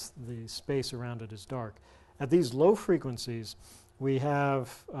largely the space around it is dark. At these low frequencies, we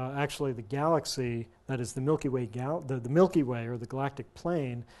have actually the galaxy, that is the Milky Way, the Milky Way, or the galactic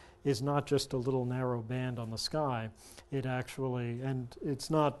plane, is not just a little narrow band on the sky. It actually, and it's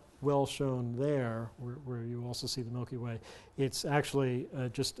not well shown there, where you also see the Milky Way. It's actually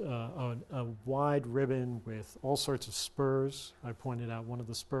just a wide ribbon with all sorts of spurs. I pointed out one of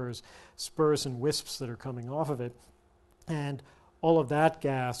the spurs and wisps that are coming off of it. And all of that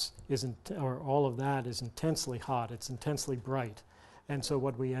gas all of that is intensely hot. It's intensely bright. And so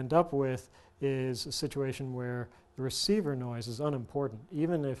what we end up with is a situation where the receiver noise is unimportant.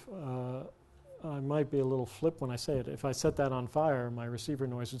 Even if I might be a little flip when I say it. If I set that on fire, my receiver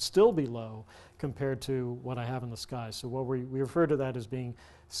noise would still be low compared to what I have in the sky. So what we refer to that as being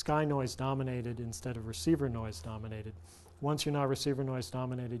sky noise dominated instead of receiver noise dominated. Once you're not receiver noise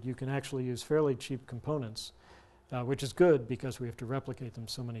dominated, you can actually use fairly cheap components, which is good because we have to replicate them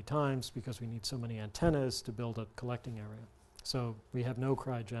so many times because we need so many antennas to build a collecting area. So we have no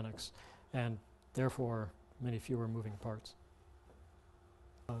cryogenics and therefore many fewer moving parts.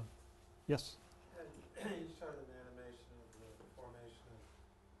 Yes? And you showed an animation of the formation of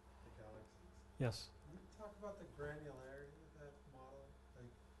the galaxies. Yes. Can you talk about the granularity of that model?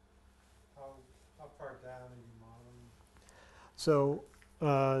 Like, how far down are you modeling? So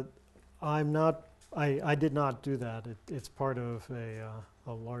I did not do that. It's part of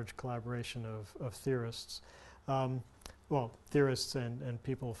a large collaboration of theorists. Well, theorists and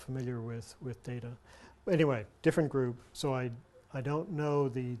people familiar with data. Anyway, different group, so I don't know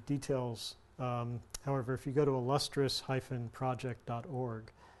the details. However, if you go to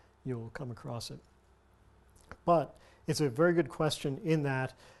illustrious-project.org, you'll come across it. But it's a very good question in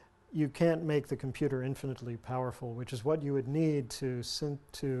that you can't make the computer infinitely powerful, which is what you would need to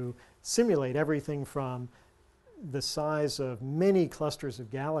simulate everything from the size of many clusters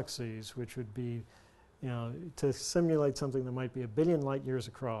of galaxies, which would be, to simulate something that might be 1 billion light years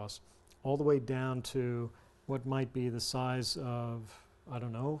across, all the way down to what might be the size of, I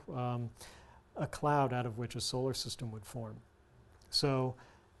don't know, a cloud out of which a solar system would form. So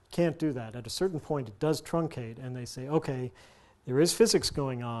can't do that. At a certain point, it does truncate, and they say, okay, there is physics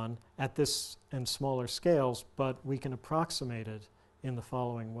going on at this and smaller scales, but we can approximate it in the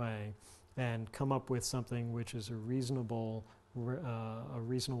following way and come up with something which is a reasonable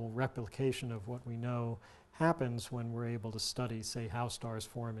replication of what we know happens when we're able to study, say, how stars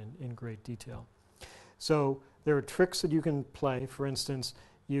form in great detail. So there are tricks that you can play. For instance,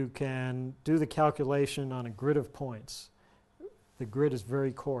 you can do the calculation on a grid of points. The grid is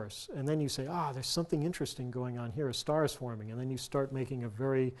very coarse. And then you say, there's something interesting going on here. A star is forming. And then you start making a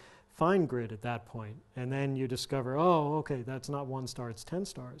very fine grid at that point. And then you discover, okay, that's not 1 star, it's 10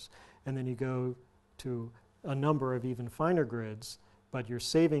 stars. And then you go to a number of even finer grids, but you're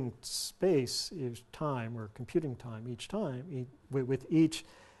saving space, is time, or computing time each time, with each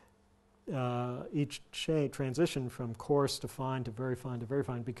transition from coarse to fine to very fine to very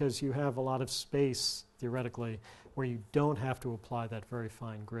fine, because you have a lot of space, theoretically, where you don't have to apply that very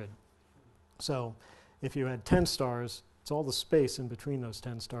fine grid. So if you had 10 stars, it's all the space in between those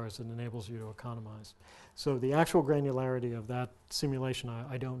 10 stars that enables you to economize. So the actual granularity of that simulation,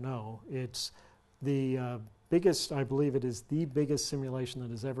 I don't know. It's the biggest, I believe it is the biggest simulation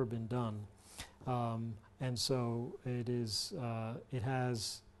that has ever been done. And so it is,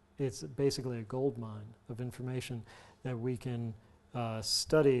 it's basically a gold mine of information that we can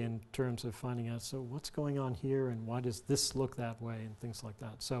study in terms of finding out, so what's going on here and why does this look that way and things like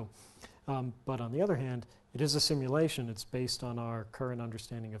that. So, but on the other hand, it is a simulation. It's based on our current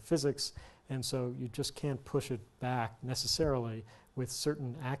understanding of physics, and so you just can't push it back necessarily with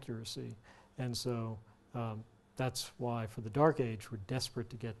certain accuracy. And so that's why for the dark age we're desperate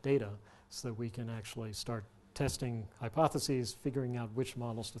to get data so that we can actually start testing hypotheses, figuring out which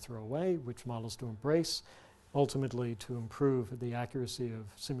models to throw away, which models to embrace, ultimately to improve the accuracy of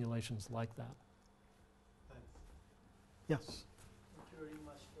simulations like that. Thanks. Yes? Thank you very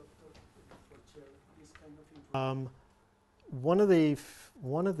much, Doctor, for sharing this kind of information.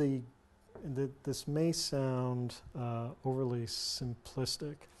 This may sound overly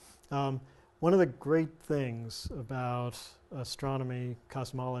simplistic. One of the great things about astronomy,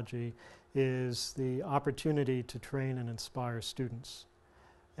 cosmology, is the opportunity to train and inspire students.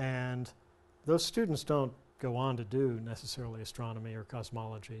 And those students don't go on to do necessarily astronomy or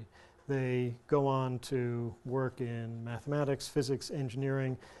cosmology. They go on to work in mathematics, physics,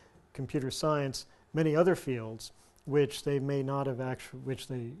 engineering, computer science, many other fields, which they may not have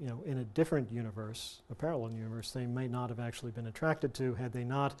actually, in a different universe, a parallel universe, they may not have actually been attracted to had they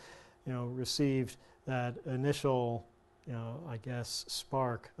not, received that initial, I guess,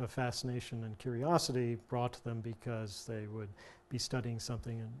 spark of fascination and curiosity brought to them because they would be studying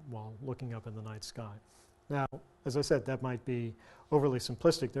something while looking up in the night sky. Now, as I said, that might be overly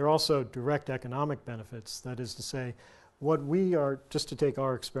simplistic. There are also direct economic benefits. That is to say, what we are, just to take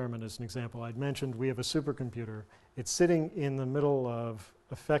our experiment as an example, I'd mentioned we have a supercomputer. It's sitting in the middle of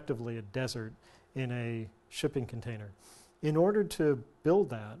effectively a desert in a shipping container. In order to build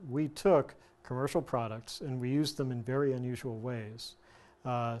that, we took commercial products and we used them in very unusual ways.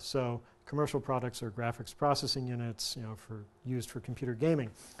 So commercial products are graphics processing units, used for computer gaming.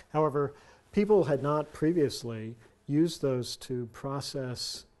 However, people had not previously used those to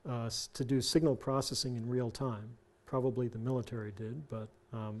process to do signal processing in real time. Probably the military did, but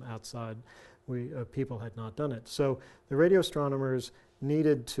outside people had not done it. So the radio astronomers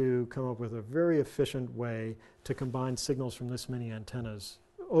needed to come up with a very efficient way to combine signals from this many antennas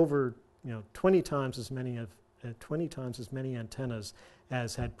over 20 times as many antennas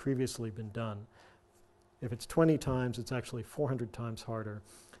as had previously been done. If it's 20 times, it's actually 400 times harder.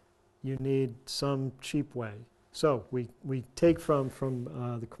 You need some cheap way. So we take from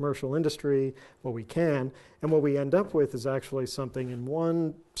the commercial industry what we can, and what we end up with is actually something, in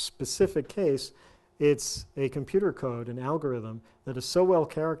one specific case, it's a computer code, an algorithm that is so well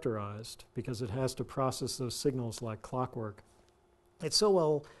characterized because it has to process those signals like clockwork. It's so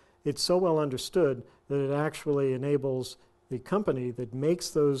well understood that it actually enables the company that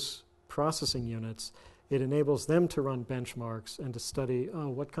makes those processing units, it enables them to run benchmarks and to study,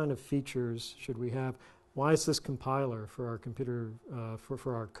 what kind of features should we have? Why is this compiler for our computer,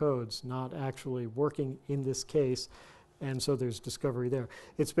 for our codes, not actually working in this case? And so there's discovery there.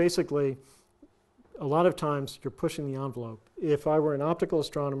 It's basically, a lot of times you're pushing the envelope. If I were an optical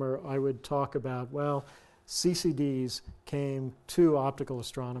astronomer, I would talk about, well, CCDs came to optical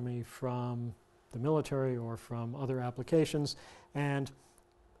astronomy from the military or from other applications, and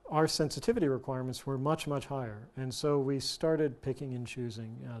our sensitivity requirements were much, much higher. And so we started picking and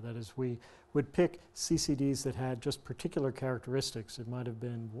choosing. That is, we would pick CCDs that had just particular characteristics. It might have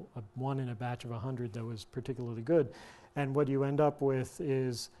been one in a batch of 100 that was particularly good. And what you end up with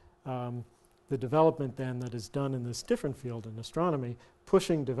is the development then that is done in this different field in astronomy,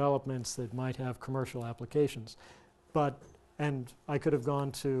 pushing developments that might have commercial applications. And I could have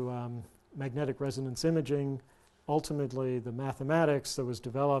gone to magnetic resonance imaging. Ultimately, the mathematics that was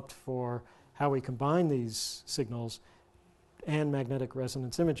developed for how we combine these signals and magnetic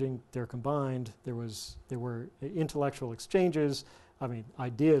resonance imaging, they're combined. There were intellectual exchanges. I mean,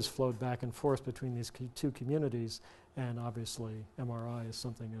 ideas flowed back and forth between these two communities, and obviously MRI is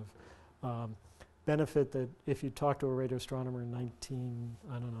something of benefit that if you talk to a radio astronomer in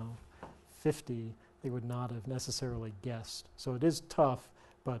 1950, they would not have necessarily guessed. So it is tough,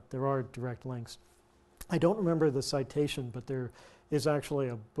 but there are direct links. I don't remember the citation, but there is actually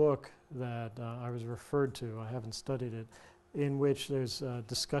a book that I was referred to, I haven't studied it, in which there's a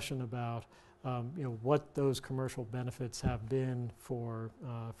discussion about what those commercial benefits have been for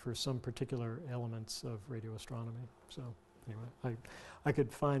some particular elements of radio astronomy. So anyway, I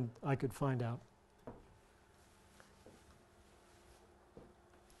could find out.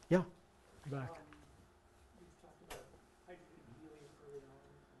 Yeah, back. You've talked about hydrogen and helium early on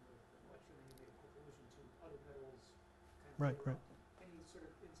in the lecture, and you made a allusion to other metals. Right. Any sort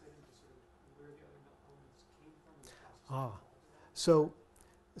of insight into sort of where the other elements came from in the process?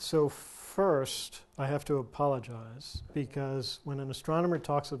 So first, I have to apologize, because when an astronomer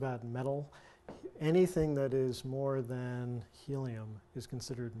talks about metal, anything that is more than helium is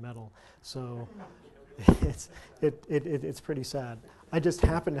considered metal. So it's pretty sad. I just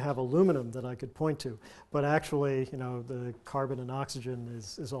happen to have aluminum that I could point to, but actually, the carbon and oxygen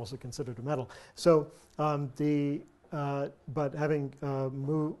is also considered a metal. So but having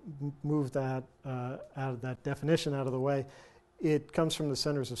moved that out of that definition out of the way, it comes from the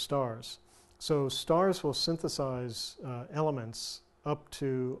centers of stars. So stars will synthesize elements up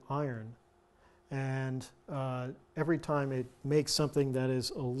to iron, and every time it makes something that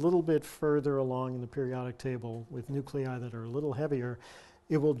is a little bit further along in the periodic table with nuclei that are a little heavier,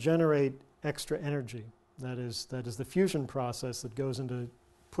 it will generate extra energy. That is the fusion process that goes into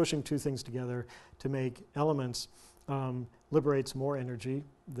pushing two things together to make elements, liberates more energy,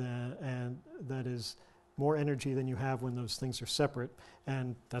 and that is more energy than you have when those things are separate,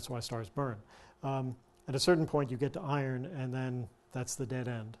 and that's why stars burn. At a certain point, you get to iron, and then that's the dead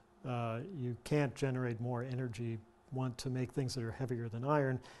end. You can't generate more energy to make things that are heavier than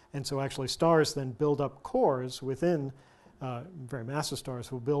iron, and so actually stars then build up cores within, very massive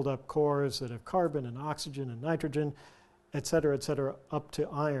stars will build up cores that have carbon and oxygen and nitrogen, et cetera, up to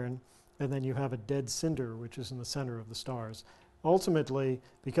iron, and then you have a dead cinder, which is in the center of the stars. Ultimately,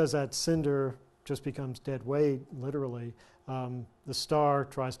 because that cinder just becomes dead weight, literally, the star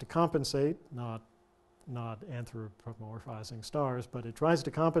tries to compensate, not anthropomorphizing stars, but it tries to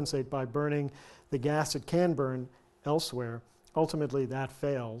compensate by burning the gas it can burn elsewhere. Ultimately, that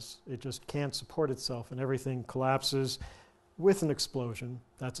fails. It just can't support itself, and everything collapses with an explosion.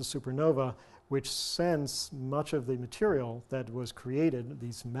 That's a supernova, which sends much of the material that was created,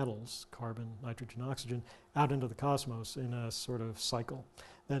 these metals, carbon, nitrogen, oxygen, out into the cosmos in a sort of cycle.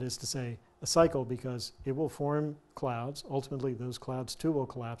 That is to say, a cycle because it will form clouds. Ultimately, those clouds too will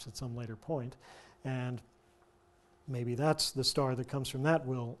collapse at some later point. And maybe that's the star that comes from that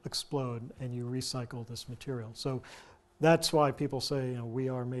will explode, and you recycle this material. So that's why people say, we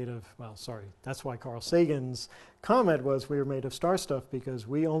are made of, that's why Carl Sagan's comment was we are made of star stuff, because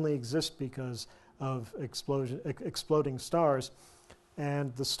we only exist because of exploding stars.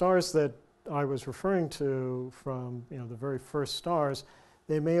 And the stars that I was referring to from the very first stars,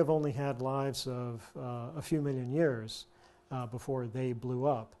 they may have only had lives of a few million years before they blew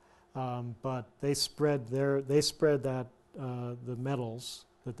up. But they spread the metals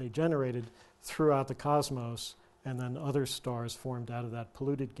that they generated throughout the cosmos, and then other stars formed out of that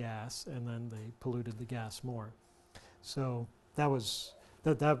polluted gas, and then they polluted the gas more. So that was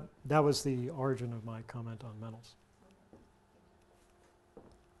the origin of my comment on metals.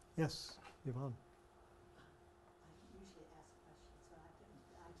 Yes, Yvonne. I usually ask questions,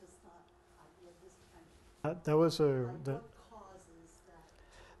 but I just thought I'd give this kind of. That was What causes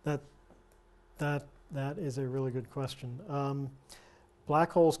that? that is a really good question.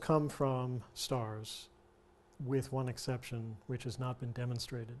 Black holes come from stars, with one exception, which has not been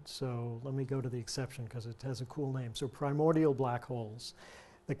demonstrated. So let me go to the exception because it has a cool name. So primordial black holes.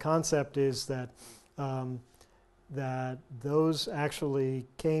 The concept is that that those actually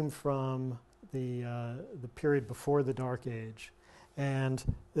came from the period before the Dark Age, and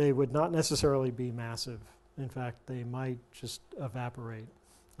they would not necessarily be massive. In fact, they might just evaporate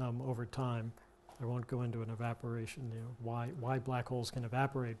over time. I won't go into an evaporation, why black holes can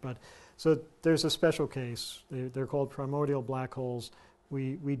evaporate. But so there's a special case. They're called primordial black holes.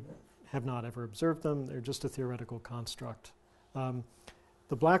 We have not ever observed them. They're just a theoretical construct.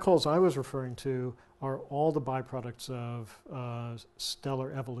 The black holes I was referring to are all the byproducts of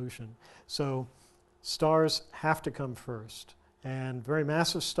stellar evolution. So stars have to come first. And very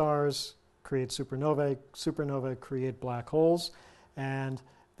massive stars create supernovae. Supernovae create black holes. And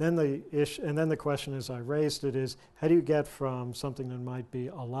then the question, as I raised it, is how do you get from something that might be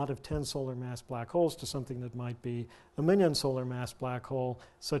a lot of 10 solar mass black holes to something that might be a million solar mass black hole,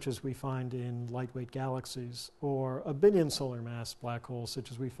 such as we find in lightweight galaxies, or a billion solar mass black holes,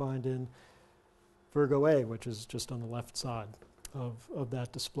 such as we find in Virgo A, which is just on the left side of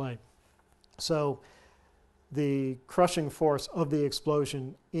that display. So the crushing force of the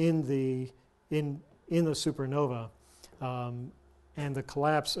explosion in the supernova and the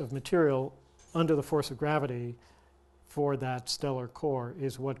collapse of material under the force of gravity for that stellar core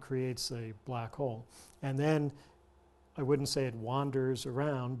is what creates a black hole. And then I wouldn't say it wanders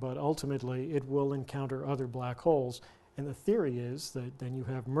around, but ultimately it will encounter other black holes. And the theory is that then you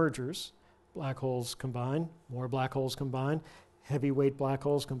have mergers, black holes combine, more black holes combine, heavyweight black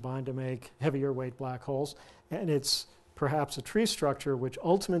holes combine to make heavier weight black holes. And it's perhaps a tree structure which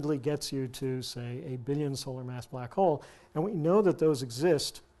ultimately gets you to, say, a billion solar mass black hole. And we know that those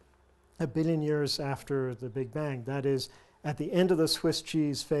exist a billion years after the Big Bang. That is, at the end of the Swiss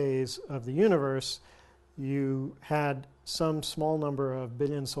cheese phase of the universe, you had some small number of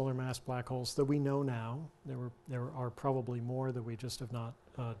billion solar mass black holes that we know now. There are probably more that we just have not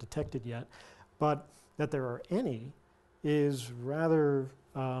detected yet. But that there are any is rather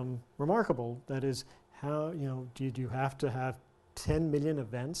remarkable. That is, how, did you have to have 10 million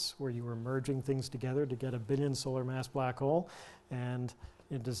events where you were merging things together to get a billion solar mass black hole? And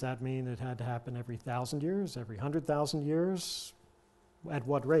does that mean it had to happen every 1,000 years, every 100,000 years? At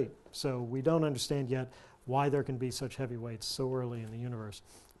what rate? So we don't understand yet why there can be such heavy weights so early in the universe.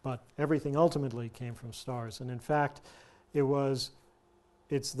 But everything ultimately came from stars. And in fact,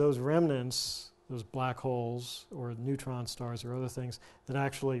 it's those remnants, those black holes or neutron stars or other things that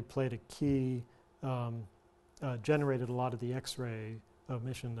actually played a key generated a lot of the X-ray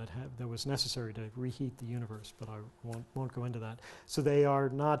emission that was necessary to reheat the universe, but I won't go into that. So they are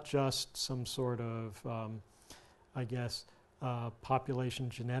not just some sort of, population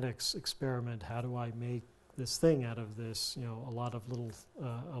genetics experiment. How do I make this thing out of this? A lot of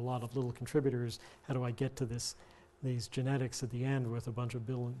little contributors. How do I get to these genetics at the end with a bunch of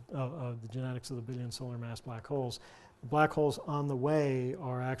the genetics of the billion solar mass black holes? Black holes on the way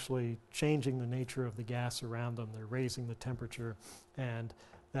are actually changing the nature of the gas around them. They're raising the temperature, and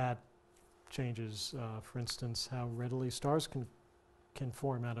that changes, for instance, how readily stars can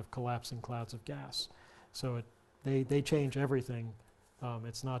form out of collapsing clouds of gas. So they change everything.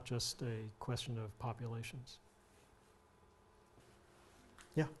 It's not just a question of populations.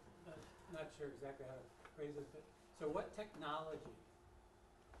 Yeah? I'm not sure exactly how to phrase this, but so what technology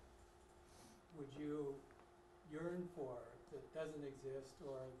would you yearn for that doesn't exist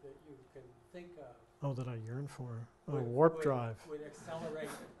or that you can think of? Oh, that I yearn for? Warp drive. Would accelerate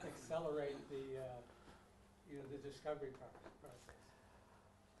the discovery process.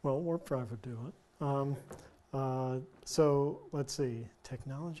 Well, warp drive would do it. So let's see,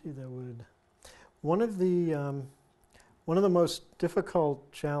 technology that would, one of the most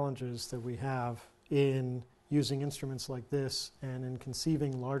difficult challenges that we have in using instruments like this and in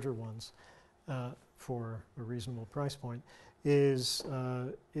conceiving larger ones for a reasonable price point is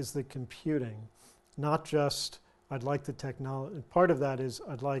the computing. Not just, I'd like the technology, part of that is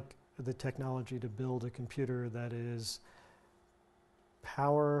I'd like the technology to build a computer that is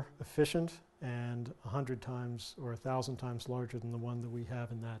power efficient and 100 times or 1,000 times larger than the one that we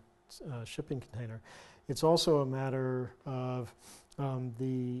have in that shipping container. It's also a matter of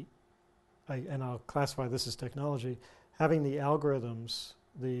and I'll classify this as technology, having the algorithms,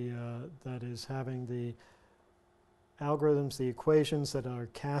 that is having the algorithms, the equations that are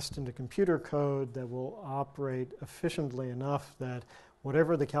cast into computer code that will operate efficiently enough that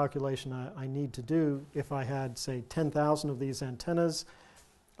whatever the calculation I need to do, if I had, say, 10,000 of these antennas,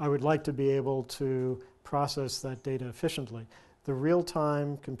 I would like to be able to process that data efficiently. The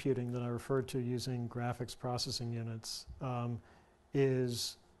real-time computing that I referred to using graphics processing units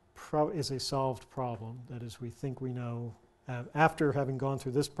is a solved problem. That is, we think we know, after having gone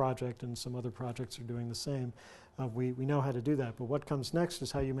through this project, and some other projects are doing the same, we know how to do that. But what comes next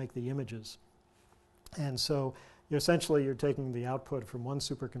is how you make the images. And so essentially you're taking the output from one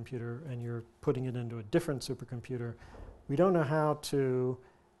supercomputer and you're putting it into a different supercomputer. We don't know how to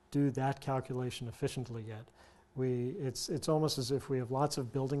do that calculation efficiently yet. It's almost as if we have lots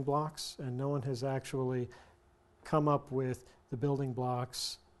of building blocks and no one has actually come up with the building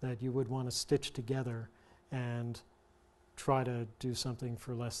blocks that you would want to stitch together and try to do something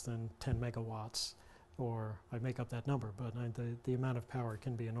for less than 10 megawatts. Or I make up that number, but the amount of power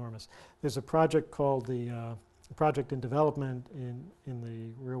can be enormous. There's a project called a project in development in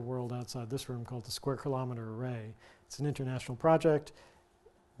the real world outside this room called the Square Kilometer Array. It's an international project.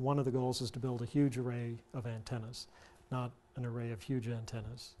 One of the goals is to build a huge array of antennas, not an array of huge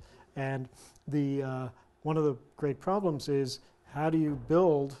antennas. And one of the great problems is how do you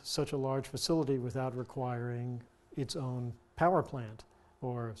build such a large facility without requiring its own power plant?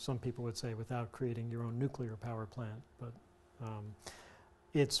 Or some people would say without creating your own nuclear power plant. But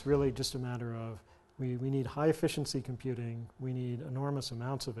it's really just a matter of we need high efficiency computing. We need enormous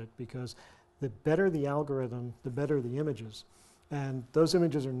amounts of it because the better the algorithm, the better the images. And those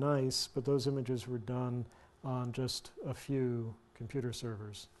images are nice, but those images were done on just a few computer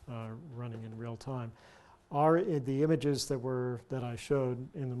servers running in real time. The images that I showed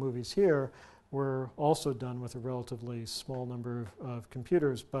in the movies here were also done with a relatively small number of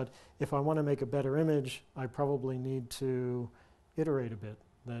computers. But if I want to make a better image, I probably need to iterate a bit.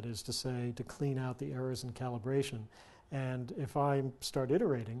 That is to say, to clean out the errors in calibration. And if I start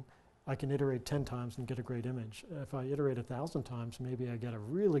iterating, I can iterate 10 times and get a great image. If I iterate 1,000 times, maybe I get a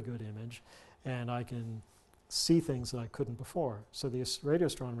really good image and I can see things that I couldn't before. So the radio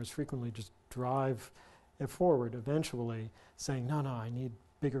astronomers frequently just drive it forward eventually saying, no, I need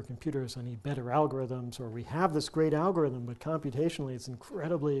bigger computers, I need better algorithms, or we have this great algorithm, but computationally it's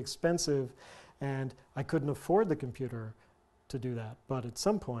incredibly expensive and I couldn't afford the computer to do that. But at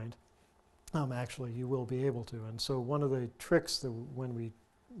some point, actually you will be able to. And so one of the tricks that when we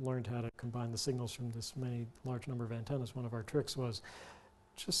learned how to combine the signals from this large number of antennas, one of our tricks was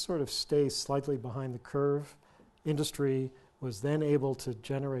just sort of stay slightly behind the curve. Industry was then able to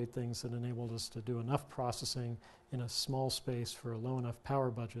generate things that enabled us to do enough processing in a small space for a low enough power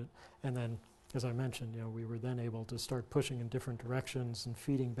budget. And then, as I mentioned, we were then able to start pushing in different directions and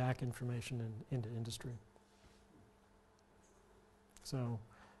feeding back information into industry. So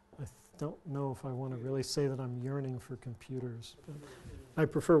I don't know if I want to really say that I'm yearning for computers, but I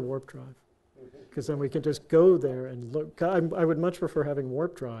prefer warp drive because then we can just go there and look. I would much prefer having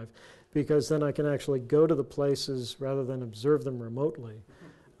warp drive because then I can actually go to the places rather than observe them remotely.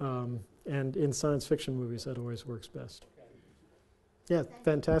 And in science fiction movies, that always works best. Yeah,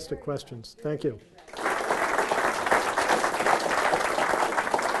 fantastic questions. Thank you.